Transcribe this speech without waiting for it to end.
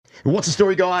What's the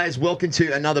story, guys? Welcome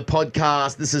to another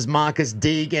podcast. This is Marcus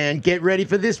Deegan. Get ready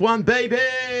for this one,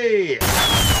 baby!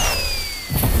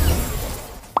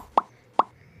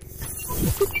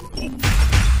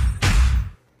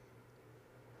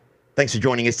 Thanks for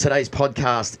joining us. Today's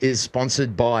podcast is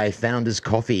sponsored by Founders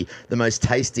Coffee, the most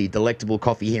tasty, delectable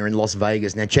coffee here in Las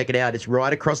Vegas. Now, check it out. It's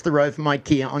right across the road from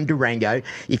IKEA on Durango.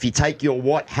 If you take your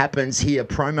What Happens Here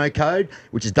promo code,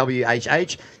 which is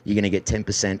WHH, you're going to get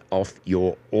 10% off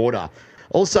your order.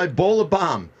 Also, Baller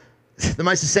Balm, the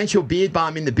most essential beard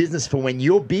balm in the business for when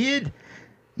your beard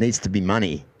needs to be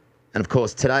money. And, of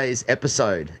course, today's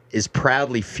episode is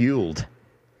proudly fueled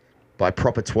by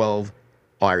Proper 12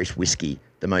 Irish Whiskey,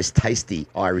 the most tasty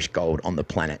Irish gold on the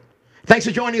planet. Thanks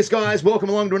for joining us, guys. Welcome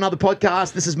along to another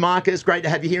podcast. This is Marcus. Great to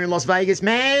have you here in Las Vegas,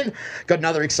 man. Got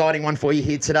another exciting one for you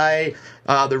here today.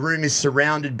 The room is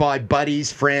surrounded by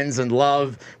buddies, friends, and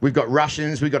love. We've got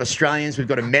Russians, we've got Australians, we've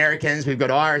got Americans, we've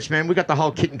got Irishmen. We've got the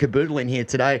whole kit and caboodle in here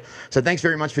today. So thanks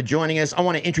very much for joining us. I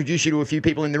want to introduce you to a few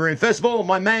people in the room. First of all,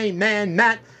 my main man,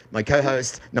 Matt, my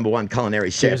co-host, #1 culinary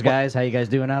chef. Cheers, guys. How you guys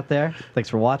doing out there? Thanks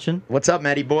for watching. What's up,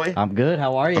 Matty boy? I'm good.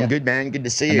 How are you? I'm good, man. Good to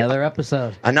see you. Another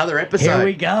episode. Another episode. Here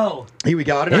we go. Here we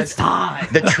go. I don't know. It's time.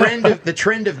 The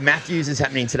trend of Matthews is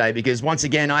happening today because once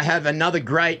again I have another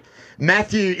great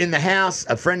Matthew in the house,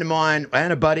 a friend of mine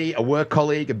and a buddy, a work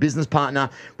colleague, a business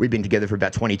partner. We've been together for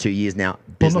about 22 years now.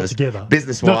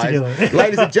 Business-wise. Not together.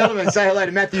 Ladies and gentlemen, say hello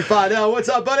to Matthew Fardell. What's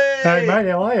up, buddy? Hey, mate,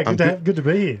 how are you? Good to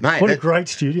be here. Mate, what a great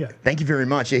studio. Thank you very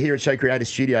much. You're here at Show Creator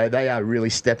Studio. They are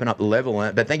really stepping up the level.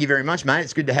 But thank you very much, mate.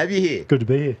 It's good to have you here. Good to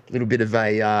be here. A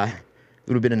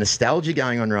little bit of nostalgia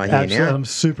going on right Absolutely. here now. I'm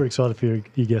super excited for your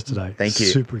guest today. Thank you.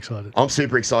 Super excited. I'm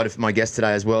super excited for my guest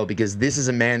today as well because this is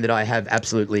a man that I have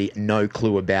absolutely no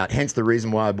clue about. Hence the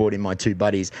reason why I brought in my two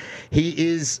buddies. He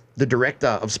is the director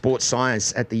of sports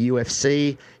science at the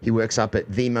UFC. He works up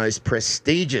at the most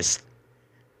prestigious.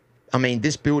 I mean,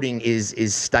 this building is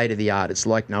state of the art. It's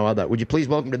like no other. Would you please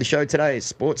welcome to the show today,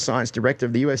 sports science director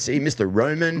of the UFC, Mr.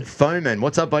 Roman Fomin.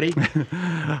 What's up, buddy?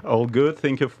 All good.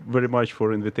 Thank you very much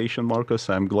for invitation, Marcus.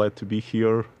 I'm glad to be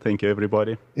here. Thank you,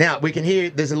 everybody. Now, we can hear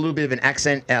there's a little bit of an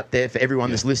accent out there for everyone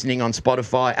that's listening on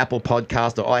Spotify, Apple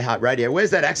Podcast, or iHeartRadio.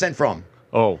 Where's that accent from?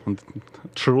 Oh,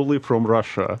 truly from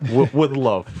Russia, with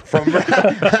love. From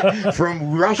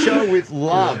Russia with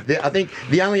love. I think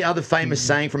the only other famous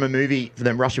saying from a movie for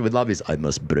them, Russia with love, is "I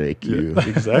must break you." Yeah,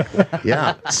 exactly.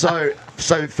 Yeah. So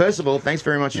first of all, thanks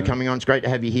very much for coming on. It's great to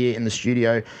have you here in the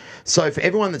studio. So for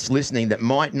everyone that's listening that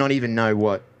might not even know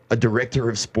what a director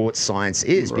of sports science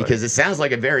is, because it sounds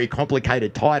like a very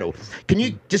complicated title. Can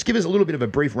you just give us a little bit of a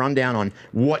brief rundown on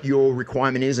what your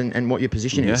requirement is and what your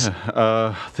position is?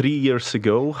 3 years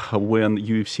ago when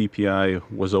UFC PI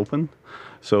was open,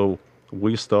 so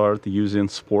we started using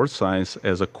sports science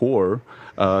as a core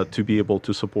to be able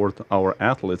to support our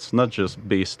athletes, not just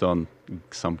based on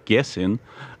some guessing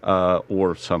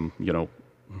or some,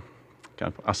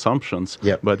 kind of assumptions,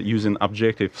 but using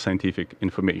objective scientific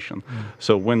information.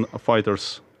 So when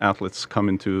athletes come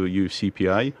into UFC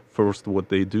PI, first what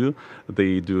they do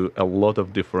a lot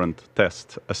of different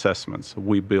test assessments.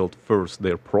 We build first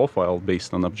their profile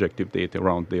based on objective data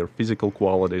around their physical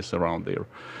qualities, around their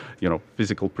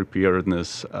physical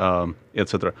preparedness,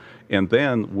 etc. And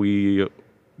then we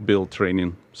build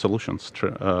training solutions,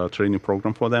 training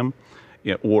program for them,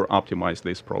 or optimize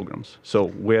these programs. So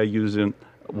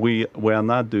we are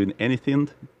not doing anything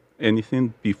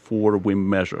before we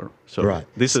measure. So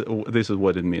this is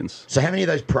what it means. So how many of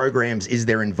those programs is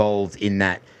there involved in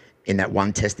that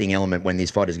one testing element when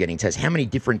these fighters are getting tested? How many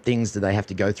different things do they have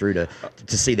to go through to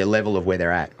see the level of where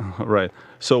they're at? Right.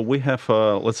 So we have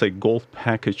let's say gold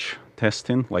package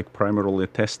testing, like primarily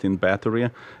testing battery.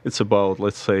 It's about,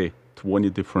 let's say, 20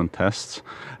 different tests,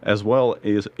 as well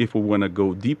as if we want to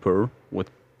go deeper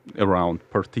with around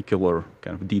particular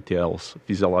kind of details,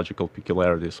 physiological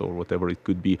peculiarities, or whatever it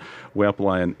could be, we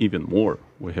apply even more.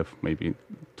 We have maybe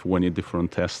 20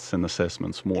 different tests and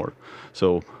assessments more.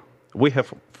 So we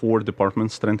have 4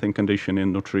 departments: strength and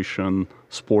conditioning, nutrition,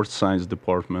 sports science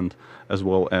department, as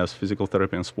well as physical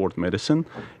therapy and sport medicine.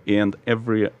 And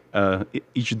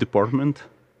each department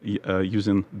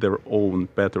using their own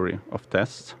battery of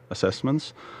tests,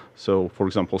 assessments. So, for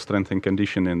example, strength and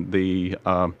conditioning,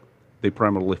 they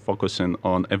primarily focusing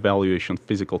on evaluation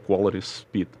physical qualities,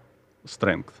 speed,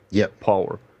 strength,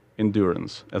 power,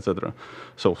 endurance, etc.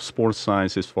 So sports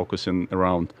science is focusing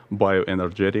around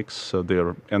bioenergetics, so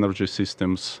their energy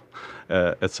systems,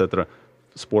 etc.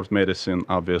 Sport medicine,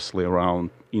 obviously,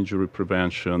 around injury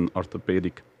prevention,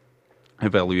 orthopedic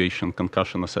evaluation,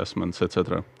 concussion assessments,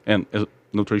 etc. And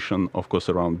nutrition, of course,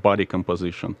 around body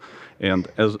composition. And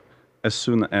as as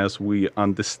soon as we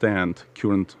understand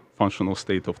current functional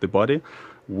state of the body,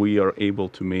 we are able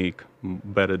to make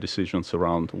better decisions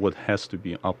around what has to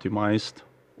be optimized,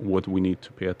 what we need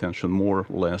to pay attention more,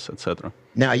 less, etc.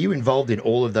 Now, are you involved in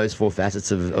all of those four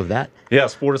facets of that? Yeah,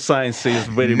 sports science is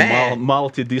very Man.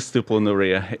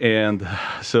 multidisciplinary, and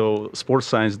so sports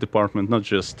science department not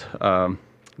just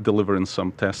delivering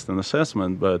some tests and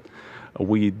assessment, but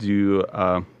we do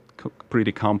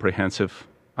pretty comprehensive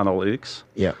analytics.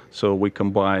 Yeah. So we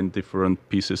combine different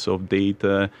pieces of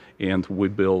data and we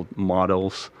build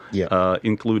models, Yeah.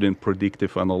 including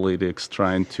predictive analytics,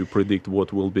 trying to predict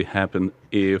what will be happen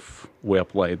if we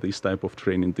apply this type of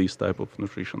training, this type of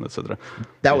nutrition, etc.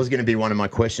 That was going to be one of my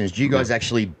questions. Do you guys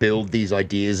actually build these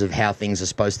ideas of how things are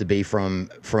supposed to be from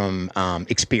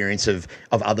experience of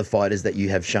other fighters that you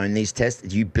have shown these tests?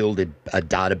 Do you build a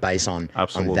database on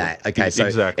that? Okay, so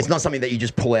Exactly. it's not something that you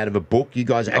just pull out of a book. You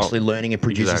guys are actually learning and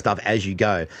producing stuff as you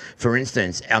go. For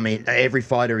instance, I mean, every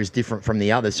fighter is different from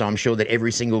the other, so I'm sure that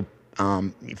every single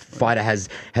fighter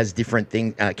has different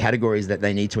categories that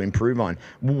they need to improve on.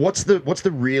 What's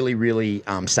the really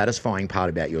satisfying part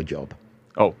about your job?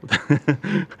 Oh,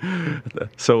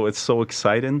 so it's so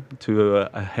exciting to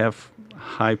have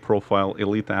high-profile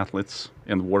elite athletes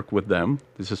and work with them.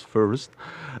 This is first.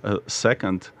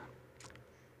 Second,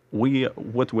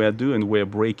 what we are doing, we are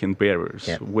breaking barriers.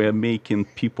 Yeah. We are making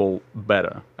people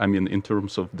better. I mean, in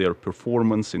terms of their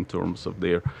performance, in terms of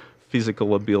their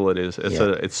physical abilities,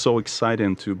 etc. It's so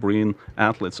exciting to bring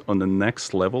athletes on the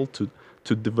next level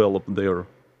to develop their,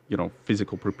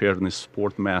 physical preparedness,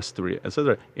 sport mastery,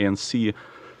 etc. And see,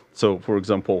 so for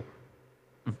example,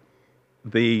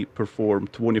 they perform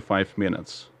 25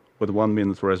 minutes with 1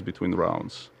 minute rest between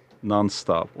rounds,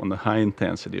 non-stop on a high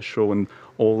intensity, showing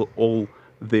all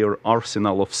their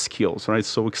arsenal of skills. Right,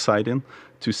 so exciting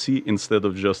to see, instead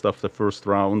of just after first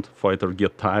round, fighter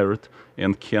get tired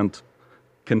and can't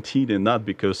continue, not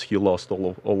because he lost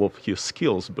all of his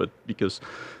skills, but because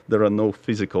there are no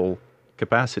physical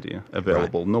capacity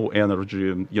available, no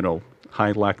energy,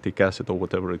 high lactic acid or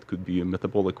whatever it could be,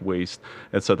 metabolic waste,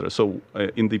 etc. So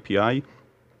in DPI,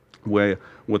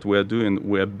 what we are doing,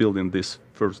 we are building this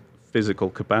first physical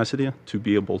capacity to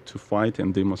be able to fight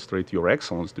and demonstrate your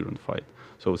excellence during fight.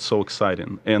 So it's so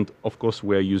exciting. And of course,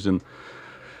 we are using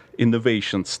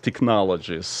innovations,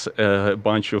 technologies, a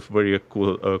bunch of very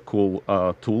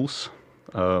cool tools.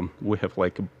 We have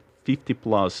like 50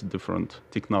 plus different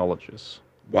technologies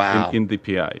in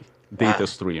DPI, data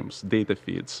streams, data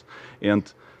feeds.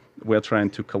 And we're trying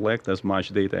to collect as much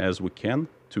data as we can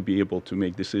to be able to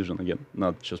make decisions, again,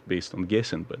 not just based on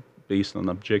guessing, but based on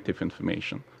objective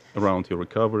information around your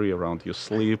recovery, around your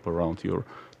sleep, around your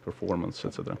performance,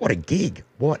 etc. What a gig.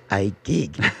 What a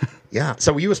gig. Yeah.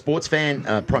 So were you a sports fan?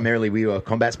 Primarily, were you a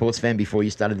combat sports fan before you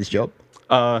started this job?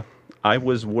 I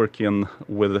was working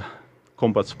with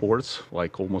combat sports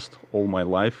like almost all my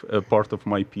life. Part of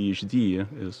my PhD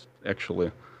is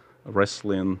actually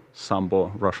wrestling,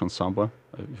 sambo, Russian sambo.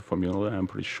 You're familiar, I'm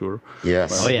pretty sure.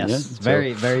 Yes. Oh, yes. It's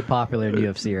very, very popular in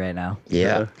UFC right now.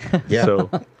 Yeah. Yeah. So,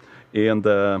 and,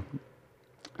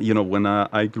 when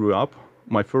I grew up,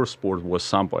 my first sport was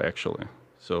sambo, actually.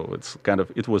 So it's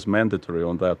it was mandatory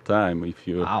on that time. If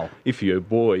you're a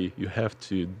boy, you have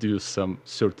to do some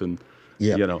certain,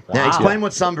 Now explain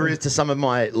what sambo is to some of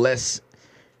my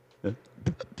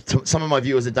some of my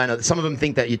viewers that don't know. Some of them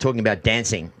think that you're talking about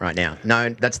dancing right now. No,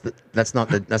 that's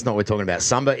not what we're talking about.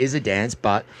 Samba is a dance,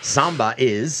 but samba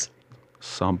is.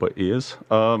 Samba is.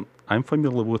 I'm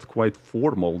familiar with quite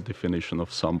formal definition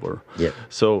of samba. Yeah.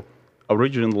 So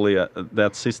originally,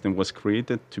 that system was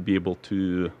created to be able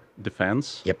to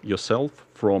defend yourself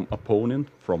from opponent,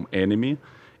 from enemy,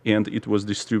 and it was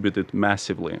distributed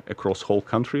massively across whole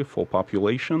country for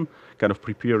population, kind of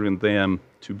preparing them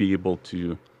to be able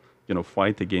to,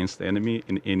 fight against the enemy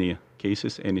in any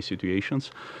cases, any situations.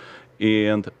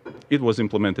 And it was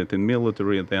implemented in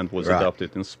military, and then was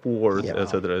adopted in sport,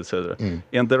 etc., etc.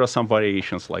 And there are some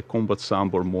variations like combat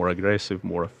sambo, more aggressive,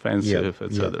 more offensive,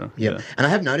 etc. Yeah. And I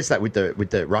have noticed that with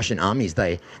the Russian armies,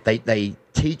 they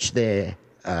teach their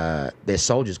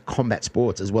soldiers combat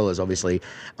sports as well as obviously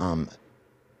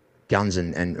guns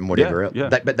and whatever else. Yeah.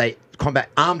 But they combat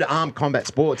arm-to-arm combat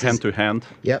sports. Hand to hand.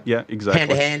 Yep. Yeah, exactly. Hand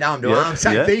to hand, arm to arm,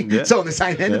 same thing. It's all on the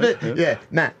same end of it. Yeah.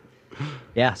 Matt.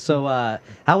 Yeah. So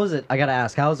how was it? I got to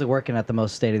ask, how was it working at the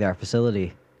most state-of-the-art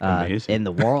facility in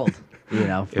the world? For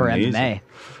MMA.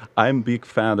 I'm a big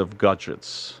fan of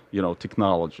gadgets,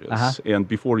 technologies. And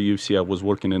before UFC, I was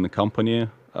working in a company,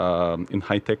 in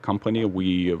high-tech company.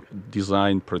 We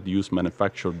design, produce,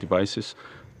 manufacture devices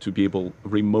to be able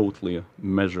remotely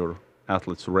measure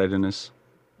athletes' readiness,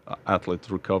 athlete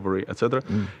recovery, etc.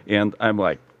 And I'm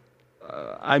like,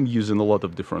 I'm using a lot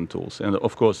of different tools, and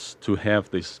of course, to have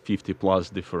these 50 plus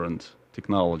different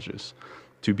technologies,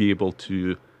 to be able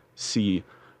to see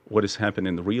what is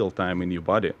happening in real time in your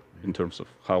body in terms of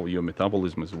how your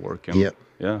metabolism is working,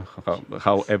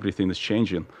 how everything is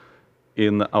changing.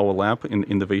 In our lab, in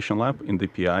innovation lab, in the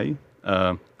PI,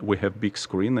 we have big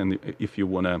screen, and if you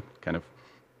want to kind of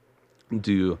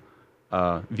do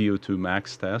VO2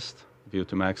 max test,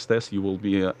 you will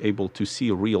be able to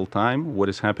see real time what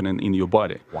is happening in your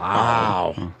body.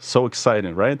 Wow. So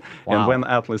exciting, right? Wow. And when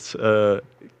athletes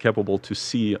capable to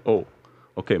see, oh,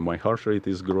 okay, my heart rate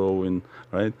is growing,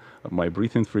 right? My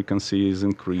breathing frequency is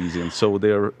increasing. So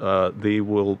they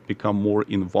will become more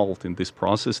involved in this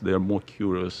process. They're more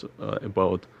curious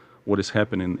about what is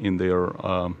happening in their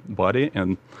body,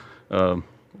 and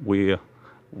we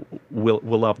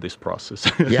love this process.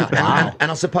 Yeah,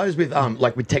 and I suppose with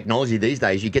with technology these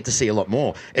days, you get to see a lot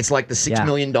more. It's like the $6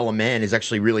 million man is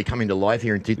actually really coming to life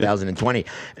here in 2020.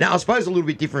 Now, I suppose a little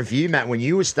bit different for you, Matt, when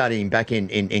you were studying back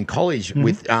in college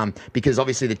with because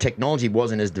obviously the technology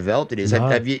wasn't as developed it is. No.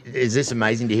 Is this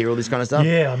amazing to hear all this kind of stuff?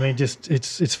 Yeah, I mean, just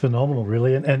it's phenomenal,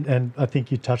 really. And I think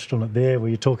you touched on it there, where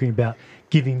you're talking about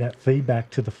giving that feedback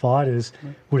to the fighters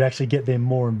would actually get them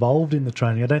more involved in the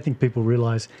training. I don't think people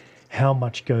realise how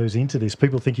much goes into this.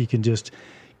 People think you can just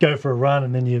go for a run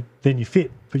and then you're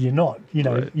fit, but you're not. You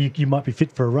know, you might be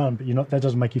fit for a run, but you're not. That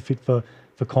doesn't make you fit for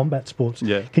combat sports.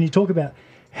 Yeah. Can you talk about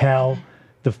how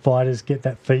the fighters get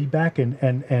that feedback,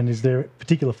 and is there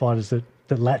particular fighters that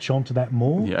latch onto that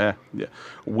more? Yeah.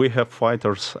 We have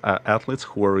fighters, athletes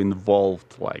who are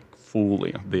involved like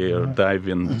fully. They are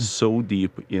diving so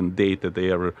deep in data. They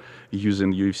are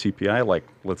using UFC PI like,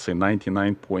 let's say,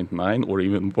 99.9 or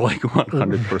even like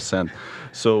 100%.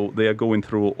 So they are going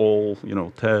through all,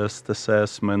 tests,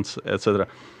 assessments, etc.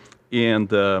 And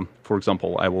for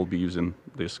example, I will be using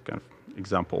this kind of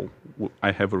example.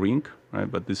 I have a ring, right?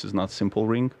 But this is not simple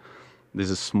ring. This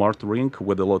is smart ring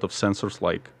with a lot of sensors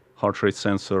like heart rate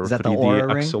sensor, 3D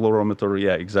accelerometer.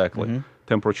 Yeah, exactly.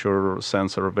 Temperature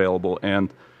sensor available,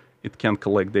 and it can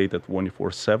collect data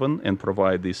 24/7 and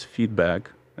provide this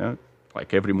feedback.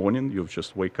 Like every morning, you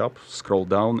just wake up, scroll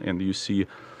down, and you see,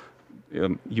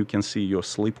 you can see your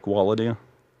sleep quality,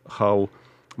 how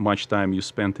much time you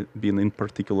spent being in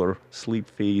particular sleep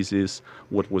phases,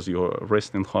 what was your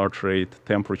resting heart rate,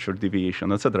 temperature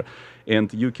deviation, etc.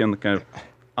 And you can kind of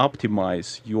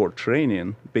optimize your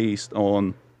training based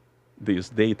on this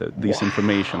data, this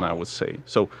information, I would say.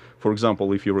 So, for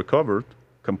example, if you recovered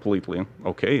completely,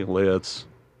 okay, let's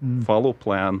follow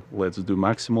plan, let's do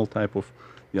maximal type of,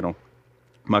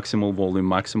 maximal volume,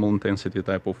 maximal intensity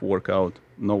type of workout,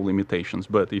 no limitations.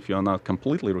 But if you're not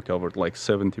completely recovered, like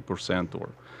 70% or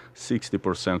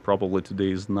 60%, probably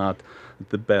today is not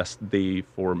the best day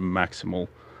for maximal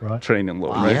training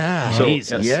load. Right? Yeah. So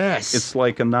yes. It's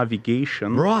like a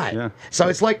navigation. Right. Yeah. So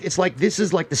it's like this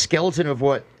is like the skeleton of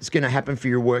what's going to happen for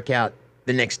your workout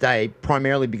the next day,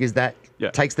 primarily because that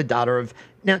takes the data of.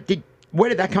 Now, where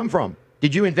did that come from?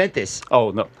 Did you invent this?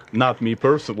 Oh, no, not me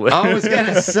personally. I was going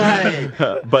to say.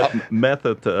 But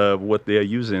method, what they are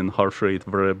using, heart rate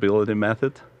variability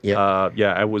method.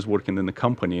 Yeah, I was working in a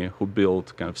company who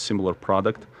built kind of similar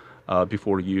product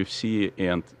before UFC,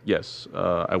 and yes,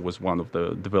 I was one of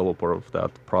the developer of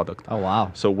that product. Oh, wow.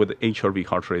 So with HRV,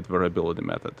 heart rate variability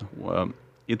method,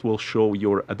 it will show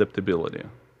your adaptability.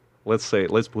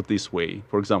 Let's put this way.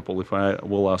 For example, if I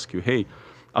will ask you, hey,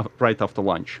 right after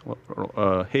lunch,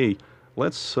 hey,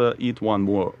 let's eat one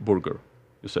more burger.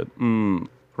 You said,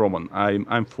 Roman,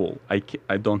 I'm full.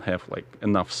 I don't have like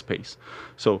enough space.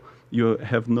 So you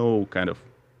have no kind of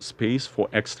space for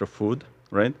extra food,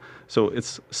 right? So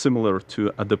it's similar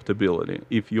to adaptability.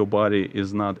 If your body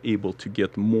is not able to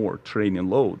get more training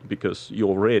load because you're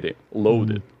already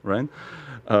loaded, right?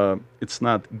 It's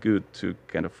not good to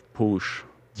kind of push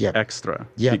extra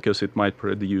because it might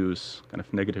produce kind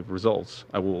of negative results.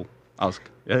 I will ask.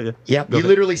 Yeah. You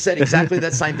literally said exactly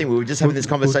that same thing. We were just having this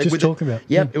conversation. We were just talking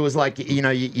about. It was like,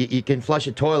 you can flush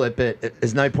a toilet, but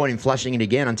there's no point in flushing it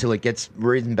again until it gets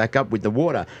risen back up with the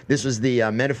water. This was the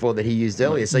metaphor that he used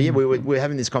earlier. So we were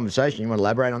having this conversation. You want to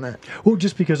elaborate on that? Well,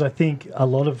 just because I think a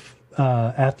lot of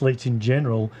athletes in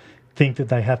general think that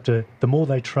they have to, the more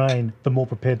they train, the more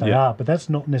prepared they are. But that's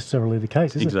not necessarily the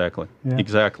case, is it?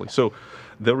 Exactly. So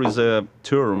there is a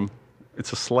term,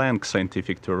 it's a slang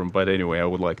scientific term, but anyway, I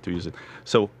would like to use it.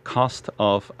 So cost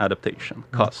of adaptation,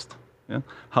 cost.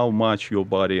 How much your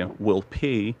body will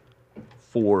pay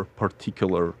for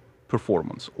particular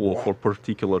performance or for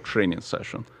particular training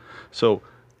session. So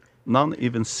not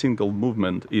even single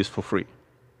movement is for free.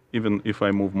 Even if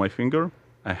I move my finger,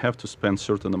 I have to spend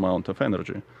certain amount of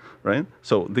energy, right?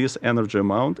 So this energy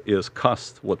amount is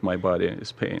cost what my body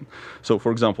is paying. So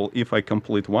for example, if I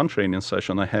complete one training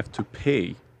session, I have to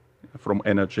pay from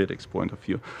energetics point of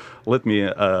view. Let me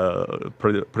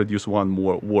produce one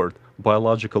more word: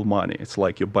 biological money. It's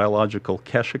like your biological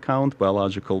cash account,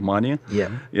 biological money.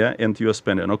 Yeah, and you are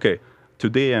spending. Okay,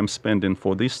 today I'm spending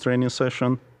for this training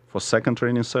session, for second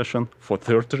training session, for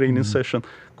third training session.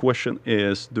 Question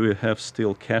is, do you have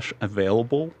still cash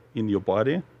available in your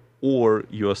body, or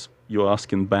you're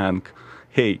asking bank,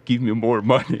 hey, give me more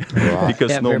money,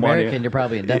 because if no you're money. American, you're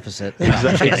probably in deficit.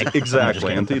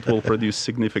 Exactly, and it will produce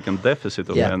significant deficit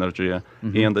of energy,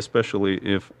 and especially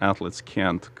if athletes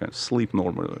can't sleep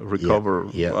normally, recover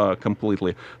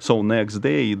completely. So next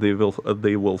day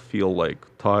they will feel like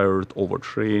tired,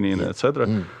 overtraining,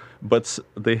 etc. But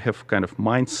they have kind of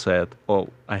mindset, oh,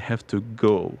 I have to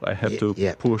go, I have to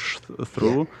push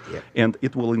through, and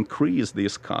it will increase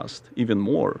this cost even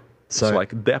more. So it's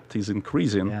like debt is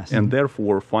increasing, and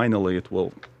therefore finally it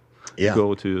will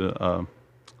go to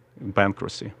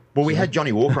bankruptcy. Well, we had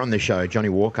Johnny Walker on the show. Johnny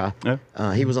Walker,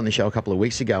 he was on the show a couple of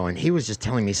weeks ago, and he was just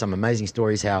telling me some amazing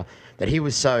stories how that he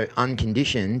was so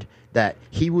unconditioned that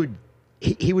he would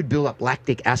build up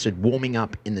lactic acid warming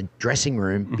up in the dressing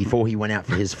room before he went out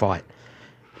for his fight.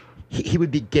 He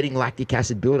would be getting lactic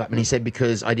acid build up, and he said,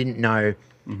 because I didn't know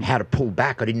how to pull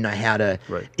back, I didn't know how to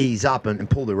ease up and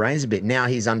pull the reins a bit. Now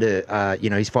he's under,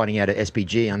 he's fighting out at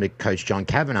SPG under Coach John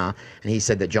Kavanagh, and he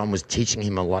said that John was teaching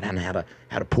him a lot on how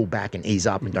to pull back and ease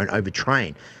up and don't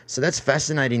overtrain. So that's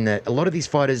fascinating that a lot of these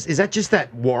fighters, is that just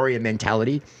that warrior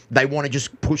mentality? They want to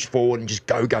just push forward and just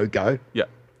go, go, go? Yeah.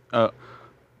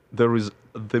 There is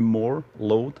the more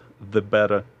load, the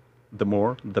better,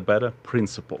 the better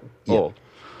principle.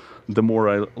 The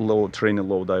more training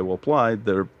load I will apply,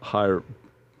 the higher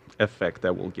effect I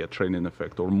will get, training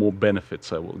effect, or more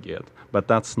benefits I will get. But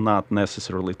that's not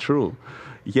necessarily true.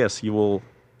 Yes, you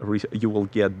will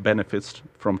get benefits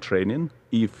from training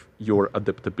if your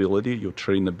adaptability, your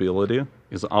trainability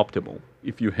is optimal.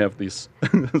 If you have this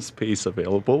space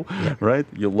available, right?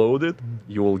 You load it,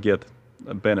 you will get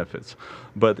benefits.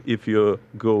 But if you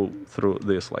go through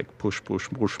this like push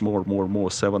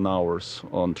more 7 hours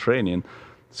on training,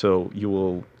 so you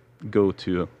will go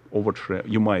to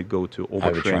you might go to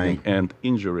overtraining and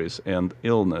injuries and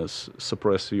illness,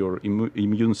 suppress your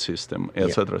immune system,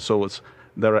 etc. So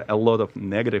there are a lot of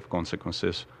negative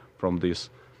consequences from this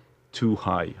too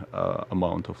high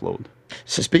amount of load.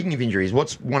 So speaking of injuries,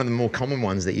 what's one of the more common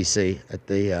ones that you see at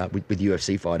the with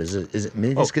UFC fighters? Is it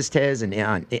meniscus tears and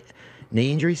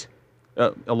knee injuries?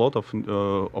 A lot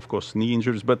of course, knee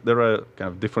injuries, but there are kind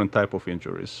of different type of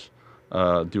injuries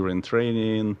during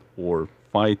training or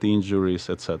fight injuries,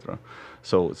 etc.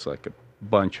 So it's like a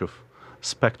bunch of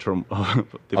spectrum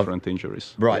of different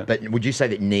injuries. Right, but would you say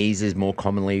that knees is more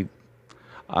commonly?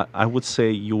 I would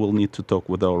say you will need to talk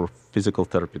with our physical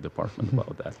therapy department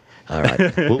about that. All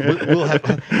right. We'll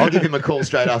have. I'll give him a call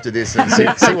straight after this and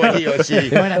see what he or she.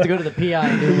 You might have to go to the PI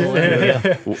and do a little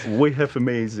interview. We have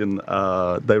amazing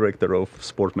director of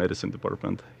sport medicine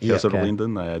department, Heather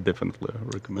Linden. I definitely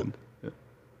recommend.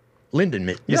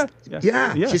 Linden, yeah.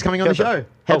 She's coming on the show.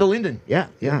 Heather Linden, yeah.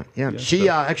 She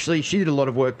actually she did a lot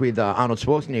of work with Arnold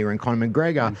Schwarzenegger and Conor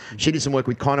McGregor. She did some work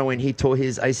with Conor when he tore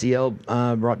his ACL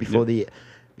right before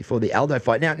the Aldo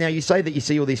fight. Now you say that you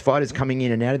see all these fighters coming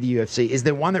in and out of the UFC. Is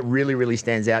there one that really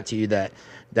stands out to you that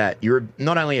you're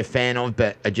not only a fan of,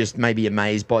 but are just maybe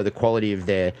amazed by the quality of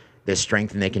their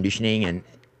strength and their conditioning? And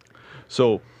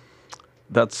so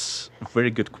that's a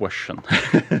very good question.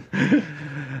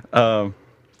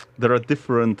 There are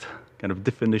different kind of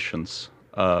definitions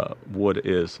what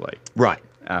is like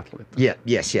athlete.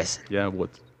 Yes. Yeah, what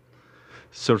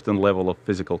certain level of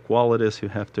physical qualities you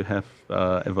have to have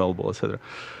available, etc.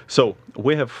 So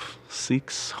we have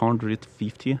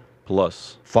 650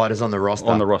 plus fighters on the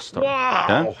roster.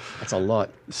 Wow, that's a lot.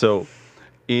 So,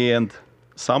 and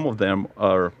some of them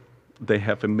they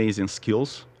have amazing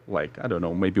skills. Like, I don't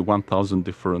know, maybe 1,000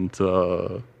 different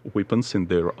weapons in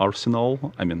their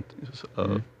arsenal. I mean,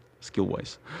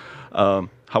 skill-wise.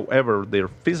 However, their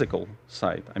physical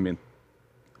side, I mean,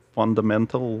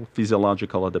 fundamental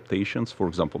physiological adaptations, for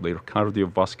example, their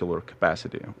cardiovascular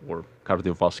capacity or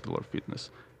cardiovascular fitness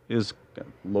is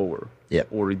lower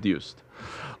or reduced,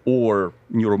 or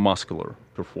neuromuscular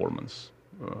performance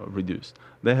reduced.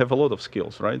 They have a lot of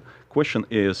skills, right? Question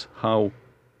is, how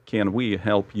can we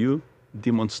help you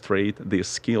demonstrate these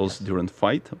skills during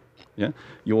fight? Yeah,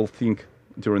 you will think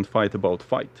during fight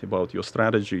about your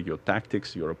strategy, your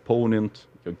tactics, your opponent,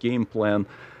 your game plan,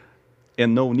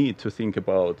 and no need to think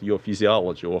about your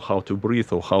physiology or how to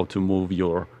breathe or how to move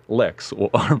your legs or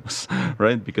arms,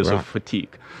 right? Because of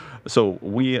fatigue. So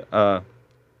we,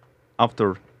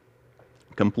 after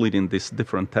completing these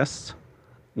different tests,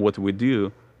 what we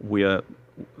do, we're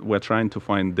trying to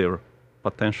find their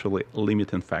potentially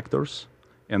limiting factors,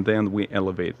 and then we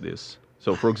elevate this.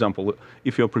 So, for example,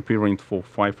 if you're preparing for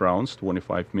 5 rounds,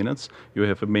 25 minutes, you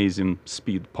have amazing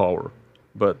speed, power,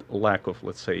 but lack of,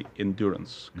 let's say,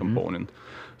 endurance component.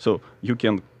 So you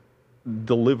can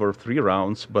deliver 3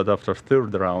 rounds, but after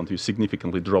 3rd round, you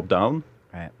significantly drop down.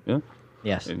 Right. Yeah.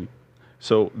 Yes. And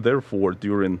so therefore,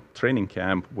 during training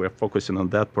camp, we're focusing on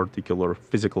that particular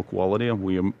physical quality.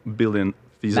 We're building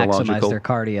physiological... Maximize their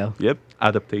cardio. Yep,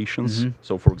 adaptations.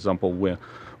 So, for example,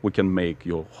 we can make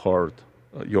your heart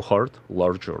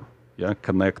larger. Yeah,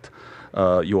 connect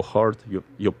your heart,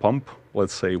 your pump,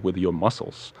 let's say, with your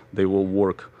muscles. They will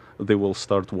work. They will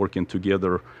start working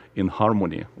together in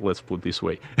harmony. Let's put this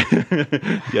way.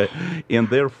 Yeah, and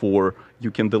therefore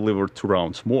you can deliver 2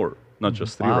 rounds more, not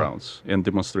just 3 rounds, and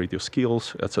demonstrate your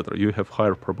skills, etc. You have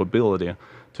higher probability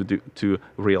to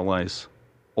realize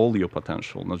all your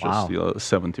potential, not just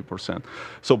 70%.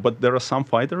 So, but there are some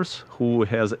fighters who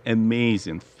has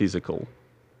amazing physical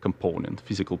component,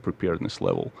 physical preparedness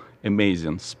level,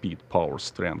 amazing speed, power,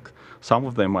 strength. Some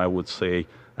of them, I would say,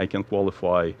 I can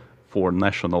qualify for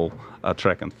national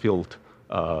track and field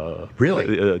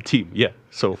team. Yeah.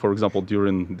 So, for example,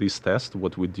 during this test,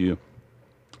 what we do,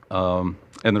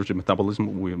 energy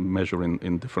metabolism, we measure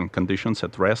in different conditions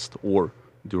at rest or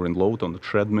during load on the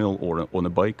treadmill or on a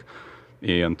bike,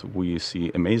 and we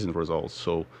see amazing results.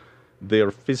 So their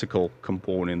physical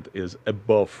component is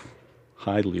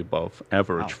highly above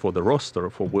average for the roster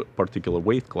for particular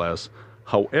weight class.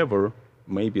 However,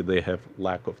 maybe they have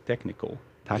lack of tactical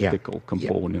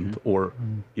component or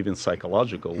even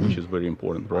psychological, which is very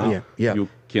important, right? You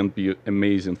can be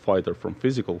amazing fighter from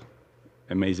physical,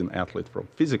 amazing athlete from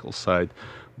physical side,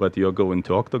 but you're going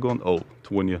to octagon,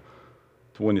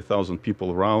 20,000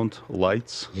 people around,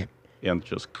 lights, and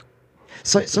just...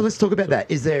 So let's talk about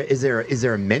that. Is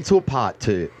there a mental part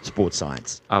to sports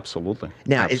science? Absolutely.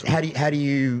 Now, how do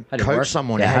you coach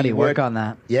someone? Yeah, how do you work on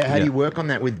that? Yeah, how do you work on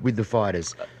that with the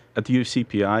fighters? At UFC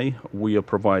PI, we are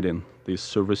providing these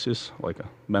services like a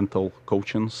mental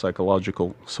coaching,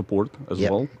 psychological support as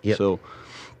well. So,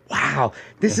 wow,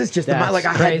 this is just That's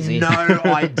I crazy. had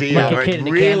no idea. Like a kid in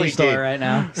a candy store right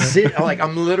now.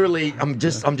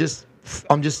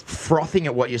 I'm just frothing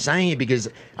at what you're saying here because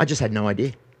I just had no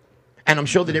idea. And I'm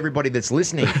sure that everybody that's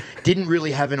listening didn't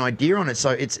really have an idea on it. So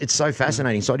it's so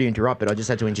fascinating. Sorry to interrupt, but I just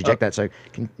had to interject that. So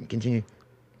continue.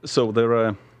 So there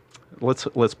are,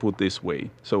 let's put this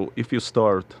way. So if you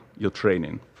start your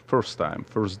training first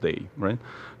day, right?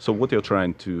 So what you're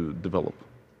trying to develop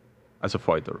as a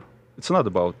fighter, it's not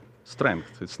about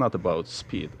strength. It's not about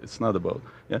speed. It's not about,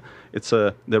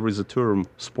 there is a term,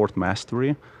 sport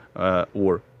mastery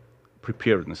or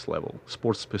preparedness level,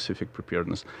 sport-specific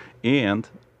preparedness. And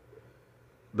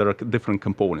there are different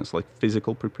components like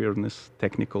physical preparedness,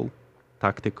 technical,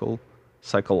 tactical,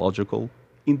 psychological,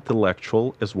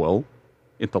 intellectual as well.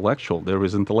 There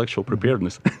is intellectual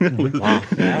preparedness. Wow.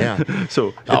 Yeah.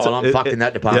 So I'm fucked in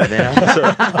that department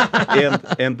now.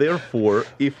 And therefore,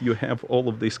 if you have all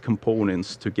of these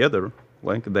components together,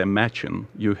 like they're matching,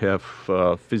 you have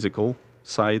physical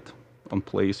side on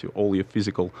place, all your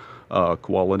physical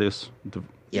qualities,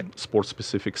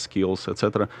 sport-specific skills,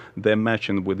 etc. They're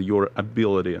matching with your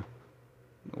ability,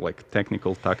 like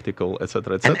technical, tactical,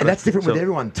 etc., etc. And that's different with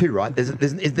everyone too, right?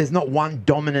 There's not one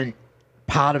dominant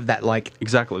part of that, like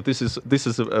exactly. This is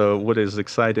what is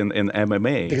exciting in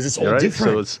MMA because it's all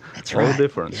different. So it's all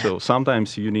different. Yeah. So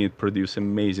sometimes you need to produce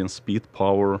amazing speed,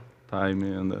 power,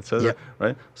 timing, etc.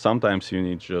 Right? Sometimes you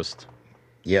need just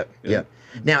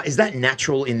Now, is that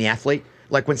natural in the athlete?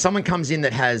 Like when someone comes in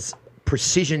that has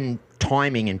precision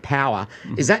timing and power,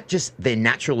 is that just their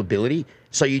natural ability?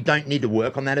 So you don't need to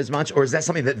work on that as much, or is that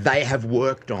something that they have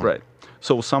worked on? Right.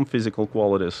 So some physical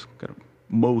qualities kind of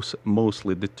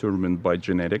mostly determined by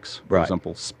genetics. For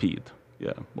example, speed.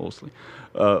 Yeah, mostly.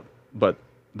 But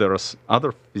there are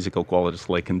other physical qualities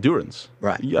like endurance.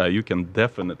 Right. Yeah, you can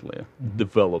definitely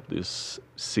develop this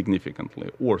significantly,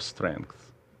 or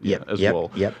strength. As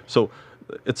well. Yep. So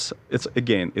it's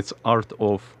art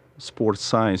of sports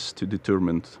science to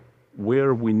determine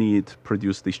where we need to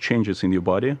produce these changes in your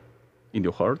body, in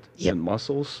your heart, in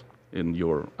muscles, in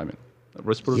your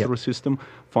respiratory system.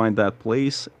 Find that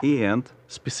place and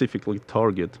specifically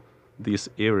target this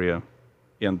area,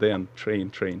 and then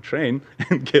train,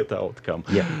 and get outcome.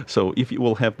 So if you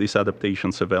will have these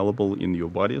adaptations available in your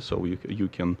body, so you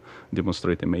can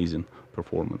demonstrate amazing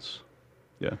performance.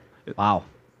 Yeah. Wow.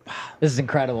 This is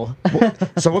incredible.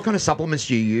 So what kind of supplements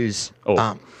do you use?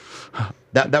 Oh.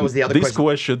 That was the other This question.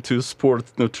 question to sport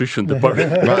nutrition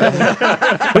department. We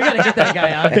gotta get that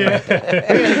guy out here. We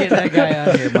gotta get that guy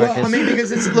out here, Marcus. Well, I mean,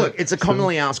 because it's a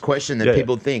commonly asked question that Yeah,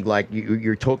 people think, like,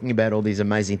 you're talking about all these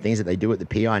amazing things that they do at the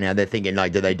PI now. They're thinking,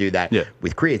 like, do they do that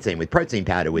with creatine, with protein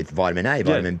powder, with vitamin A,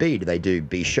 vitamin B? Do they do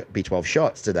B12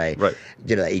 shots? Do they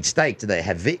eat steak? Do they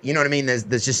have you know what I mean?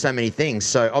 There's just so many things.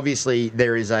 So obviously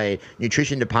there is a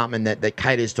nutrition department that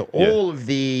caters to all of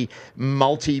the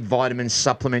multivitamin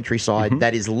supplementary side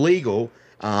that is legal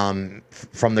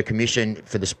from the Commission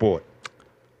for the Sport.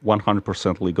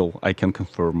 100% legal. I can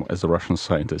confirm as a Russian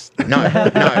scientist. No,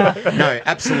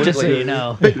 absolutely. Just so you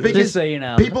know. Just so you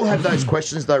know. People have those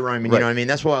questions though, Roman, you know what I mean?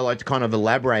 That's why I like to kind of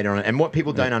elaborate on it. And what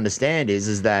people don't understand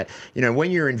is that, you know,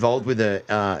 when you're involved with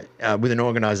with an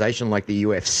organization like the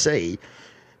UFC,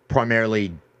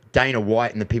 primarily Dana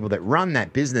White and the people that run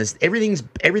that business,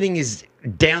 everything is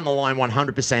down the line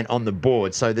 100% on the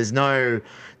board. So there's no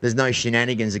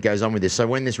shenanigans that goes on with this. So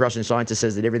when this Russian scientist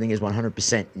says that everything is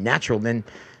 100% natural, then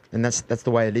that's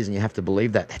the way it is, and you have to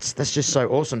believe that. That's just so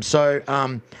awesome. So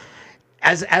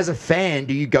as a fan,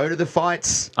 do you go to the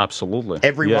fights? Absolutely.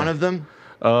 Every one of them?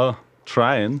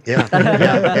 Trying.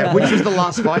 Yeah. Which was the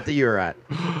last fight that you were at?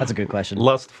 That's a good question.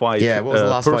 Last fight. Yeah, what was the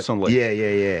last personally? fight? Yeah.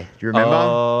 Do you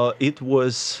remember? It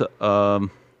was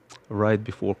right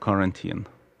before quarantine.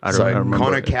 I So remember.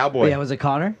 Connor Cowboy. Yeah, was it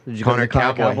Connor? Did you Connor go to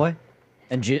Cowboy. Cowboy?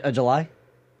 In July?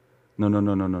 No. No.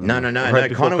 Right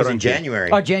before Connor was in quarantine. January.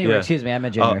 Oh, January. Excuse me. I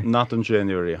meant January. Not in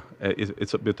January.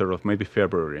 It's a bit of maybe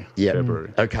February. Yeah.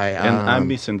 February. Okay. And I'm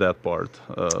missing that part.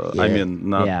 I mean,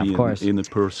 not being in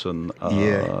person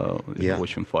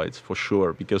watching fights for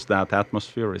sure, because that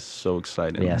atmosphere is so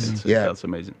exciting. Yes. That's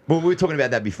amazing. Well, we were talking about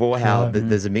that before, how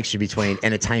there's a mixture between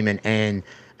entertainment and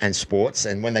sports,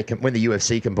 and when the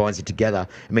UFC combines it together,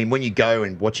 I mean, when you go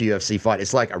and watch a UFC fight,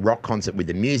 it's like a rock concert with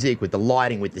the music, with the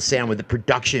lighting, with the sound, with the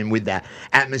production, with the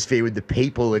atmosphere, with the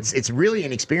people. It's really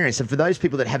an experience. And for those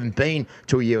people that haven't been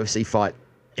to a UFC fight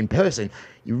in person,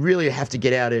 you really have to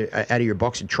get out of your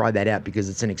box and try that out, because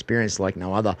it's an experience like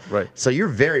no other. Right. So you're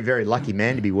a very, very lucky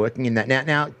man to be working in that.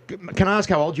 Now, can I ask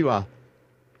how old you are?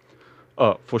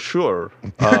 For sure.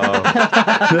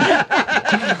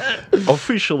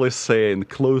 Officially saying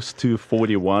close to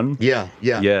 41. Yeah.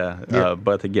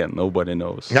 But again, nobody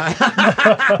knows.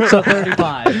 So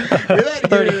 35.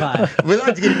 35. We'd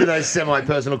like to get into those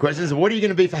semi-personal questions. What are you going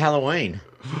to be for Halloween?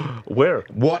 Where?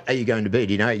 What are you going to be?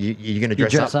 Do you know? You're going to You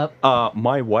dress dress up? up?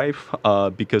 My wife,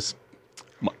 because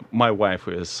my wife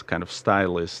is kind of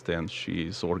stylist, and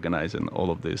she's organizing all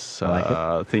of these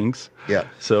things. Yeah.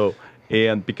 So,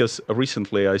 and because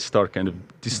recently I start kind of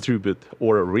distribute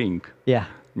Aura Ring. Yeah.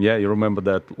 Yeah, you remember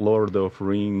that Lord of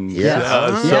Rings? Yes.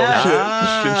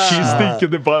 She's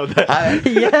thinking about that.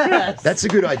 Yes. That's a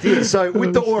good idea. So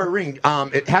with the Aura Ring,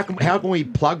 how can we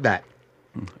plug that?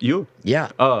 You? Yeah.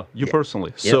 You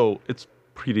personally. So it's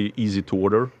pretty easy to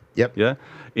order. Yep. Yeah.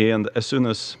 And as soon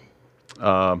as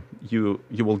you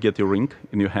will get your ring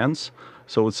in your hands,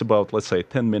 so it's about, let's say,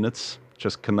 10 minutes.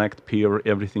 Just connect, pair,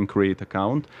 everything, create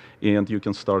account, and you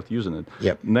can start using it.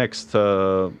 Yep. Next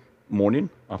morning,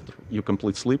 after you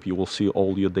complete sleep, you will see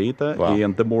all your data, Wow.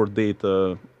 and the more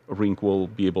data Ring will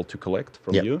be able to collect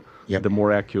from you, the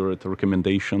more accurate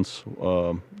recommendations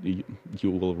you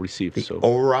will receive. The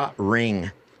Aura Ring.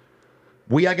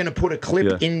 We are going to put a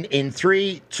clip in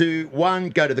 3, 2, 1.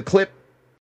 Go to the clip.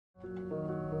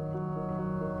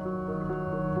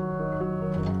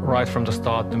 Right from the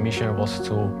start, the mission was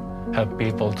to help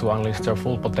people to unleash their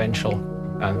full potential,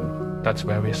 and that's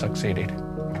where we succeeded.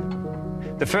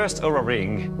 The first Aura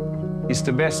Ring is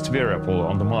the best wearable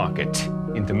on the market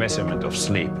in the measurement of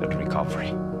sleep and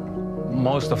recovery.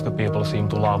 Most of the people seem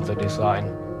to love the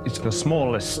design. It's the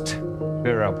smallest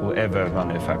wearable ever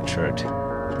manufactured.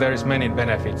 There is many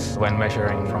benefits when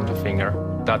measuring from the finger.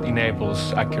 That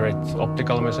enables accurate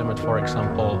optical measurement, for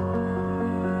example.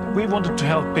 We wanted to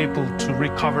help people to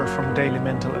recover from daily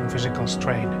mental and physical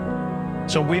strain.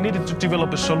 So we needed to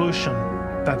develop a solution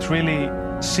that really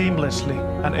seamlessly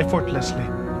and effortlessly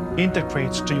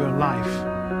integrates to your life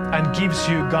and gives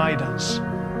you guidance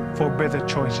for better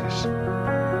choices.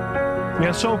 We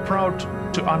are so proud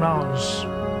to announce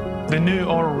the new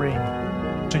Aura Ring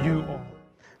to you all.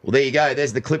 Well, there you go.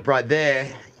 There's the clip right there.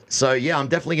 So yeah, I'm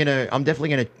definitely gonna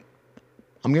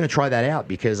try that out,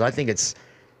 because I think it's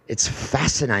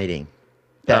fascinating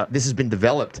that this has been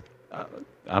developed.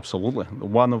 Absolutely.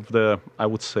 I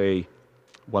would say,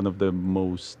 one of the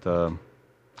most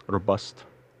robust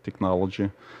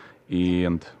technology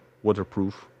and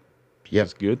waterproof. Yep.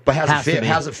 is good. But how's Has it to feel? be.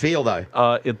 How's it feel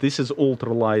though? This is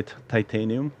ultralight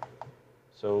titanium,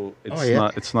 so it's yeah.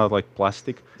 not like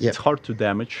plastic. Yep. It's hard to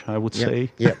damage, I would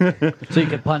say. Yeah. So you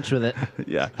can punch with it.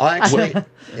 Yeah. I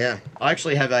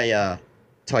actually have a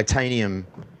titanium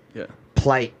Yeah.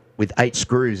 plate with 8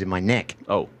 screws in my neck.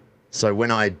 Oh. So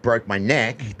when I broke my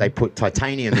neck, they put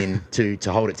titanium in to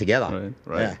hold it together.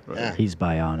 Right. Yeah, Right. yeah. He's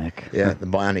bionic. Yeah, the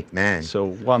bionic man. So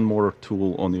one more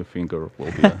tool on your finger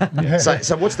will be. Yeah.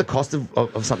 So what's the cost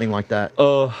of something like that?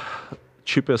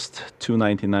 Cheapest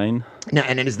 $2.99. Now,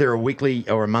 and then is there a weekly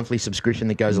or a monthly subscription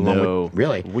that goes along No. with?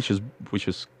 Really? Which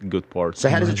is good part. So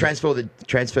how does it transfer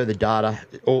the data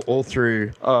all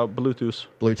through Bluetooth.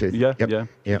 Bluetooth? Yeah, Yep. yeah.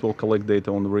 Yep. It will collect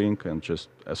data on the ring, and just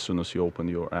as soon as you open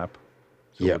your app,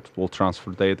 so Yep. it will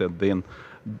transfer data. Then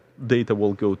data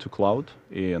will go to cloud,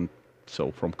 and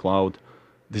so from cloud,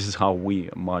 this is how we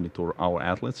monitor our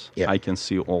athletes. Yep. I can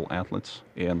see all athletes,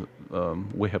 and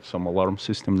we have some alarm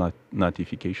system,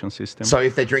 notification system. So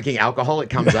if they're drinking alcohol, it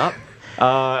comes up.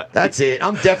 That's it.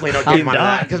 I'm definitely not getting one of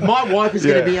that because my wife is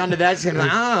going to be under that. She's going to be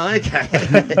like,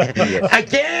 oh, okay.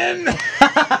 Again.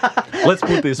 Let's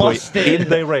put this way,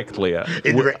 indirectly,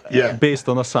 yeah. based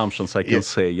on assumptions, I can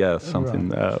say, something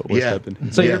was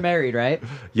happening. So Yeah. you're married, right?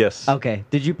 Yes. Okay.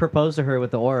 Did you propose to her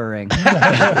with the Aura ring? You're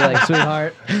like,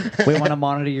 sweetheart, we want to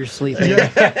monitor your sleep. IV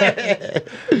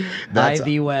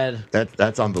wed.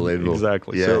 That's unbelievable.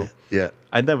 Exactly. Yeah. So- yeah.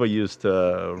 I never used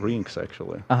rings,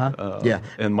 actually. Yeah.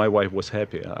 And my wife was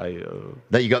happy.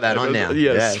 That you got that on now.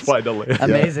 Yes, finally.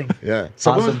 Amazing. Yeah.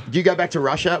 So Awesome. do you go back to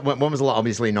Russia? When was the last?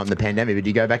 Obviously not in the pandemic, but do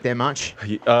you go back there much?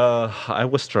 I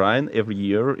was trying every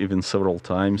year, even several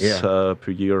times Yeah.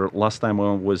 per year. Last time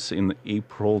I was in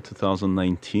April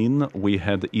 2019. We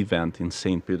had an event in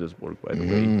St. Petersburg, by the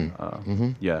way.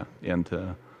 Yeah, and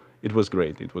it was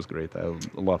great. It was great. I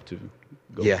would love to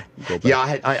go back.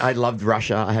 Yeah. I loved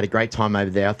Russia. I had a great time over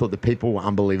there. I thought the people were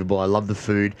unbelievable. I love the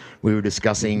food. We were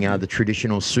discussing the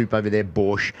traditional soup over there,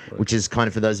 borscht, which is kind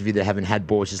of, for those of you that haven't had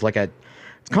borscht,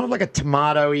 it's kind of like a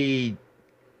tomatoey,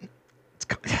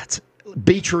 it's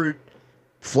beetroot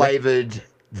flavored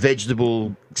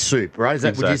vegetable soup, right? Is that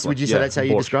Exactly. would you say Yeah, that's how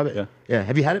you borscht, describe it? yeah. Yeah.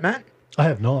 Have you had it, Matt? I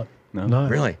have not. No.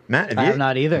 Really, Matt? Have I you? have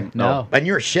not either. No. And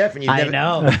you're a chef, and you've I never.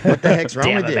 know. What the heck's wrong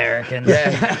Damn with you? Americans.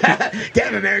 Yeah.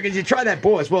 Damn Americans! You try that,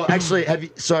 boys. Well, actually, have you?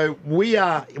 So we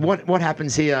are. What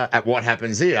happens here? What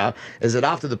happens here is that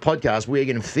after the podcast, we're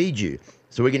going to feed you.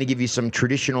 So we're going to give you some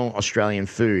traditional Australian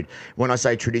food. When I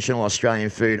say traditional Australian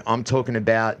food, I'm talking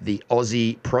about the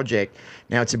Aussie Project.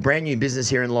 Now, it's a brand new business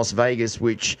here in Las Vegas,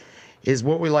 which is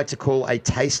what we like to call a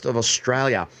taste of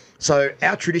Australia. So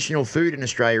our traditional food in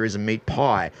Australia is a meat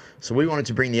pie. So we wanted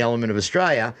to bring the element of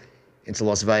Australia into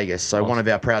Las Vegas. So one of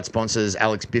our proud sponsors,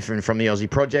 Alex Biffin from the Aussie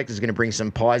Project, is going to bring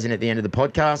some pies in at the end of the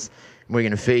podcast. And we're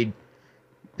going to feed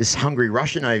this hungry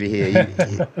Russian over here.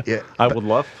 Yeah. I would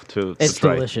love to It's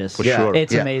try delicious. for Yeah. sure.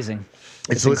 It's Yeah. amazing.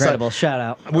 It's So- incredible. Shout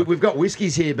out. We've got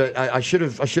whiskeys here, but I should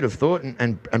have thought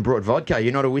and brought vodka.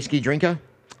 You're not a whiskey drinker?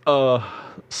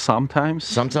 Sometimes.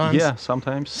 Sometimes? Yeah,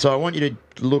 sometimes. So I want you to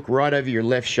look right over your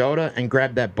left shoulder and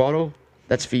grab that bottle.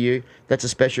 That's for you. That's a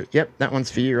special. Yep, that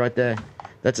one's for you right there.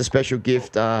 That's a special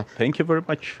gift. Thank you very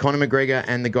much. Conor McGregor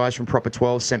and the guys from Proper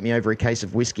 12 sent me over a case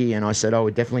of whiskey, and I said I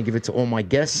would definitely give it to all my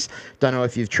guests. Don't know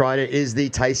if you've tried it. It is the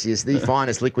tastiest, the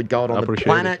finest liquid gold on the Appreciate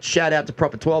planet. it. Shout out to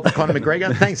Proper 12 and Conor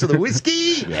McGregor. Thanks for the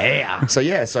whiskey. Yeah.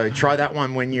 So try that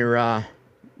one when you're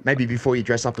maybe before you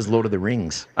dress up as Lord of the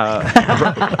Rings.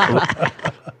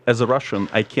 As a Russian,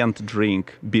 I can't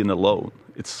drink being alone.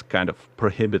 It's kind of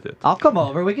prohibited. I'll come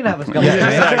over. We can have a couple of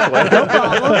drinks. No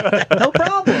problem. No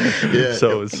problem. Yeah.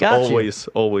 So it's Got you.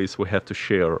 always we have to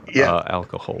share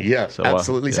alcohol. Yeah, So,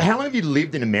 absolutely. So yeah. how long have you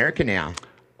lived in America now?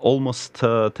 Almost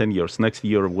 10 years. Next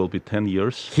year will be 10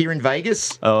 years. Here in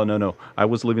Vegas? Oh, no. I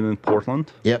was living in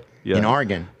Portland. Yep. Yeah. In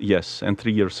Oregon. Yes, and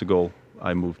 3 years ago,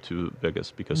 I moved to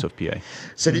Vegas because of PA.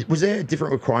 So was there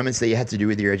different requirements that you had to do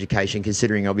with your education,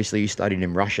 considering obviously you studied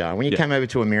in Russia? When you came over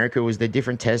to America, was there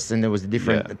different tests and there was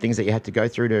different things that you had to go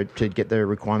through to get the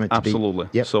requirement to Absolutely.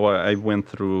 be? Yep. So I went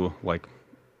through like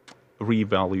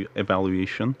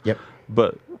evaluation. Yep.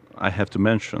 But I have to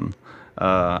mention,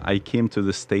 I came to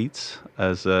the States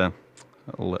as a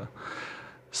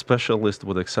specialist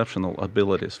with exceptional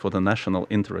abilities for the national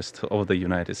interest of the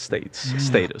United States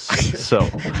status. So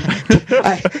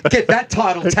Get that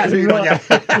title tattooed on you.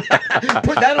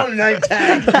 Put that on a name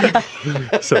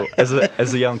tag. so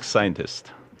as a young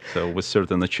scientist, so with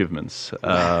certain achievements.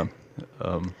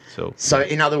 So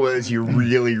in other words, you're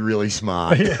really, really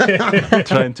smart.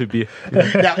 trying to be.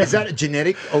 Now, is that a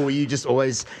genetic, or were you just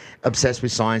always obsessed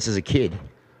with science as a kid?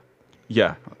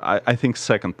 Yeah, I think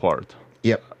second part.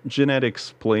 Yep.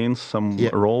 Genetics playing some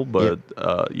role, but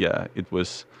yeah, it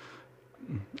was.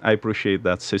 I appreciate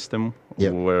that system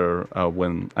where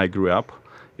when I grew up,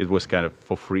 it was kind of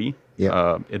for free.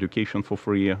 Education for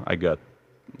free. I got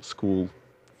school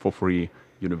for free,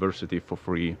 university for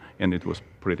free, and it was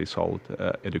pretty solid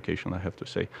education, I have to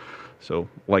say. So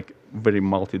like very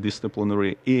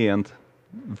multidisciplinary and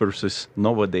versus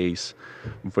nowadays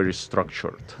very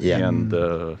structured and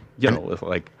you know,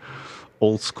 like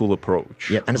old school approach.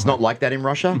 Yeah, and it's not like that in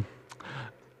Russia?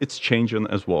 It's changing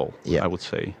as well, I would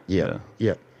say. Yeah.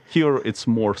 Here it's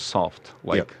more soft,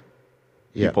 like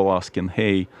people asking,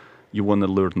 hey, you want to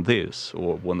learn this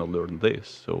or want to learn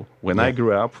this. So when I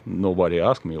grew up, nobody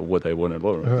asked me what I want to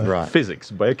learn. Right.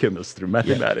 Physics, biochemistry,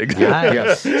 mathematics.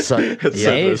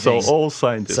 So all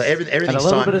scientists. So everything's and a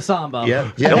little bit of samba.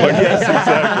 Yeah. Yes,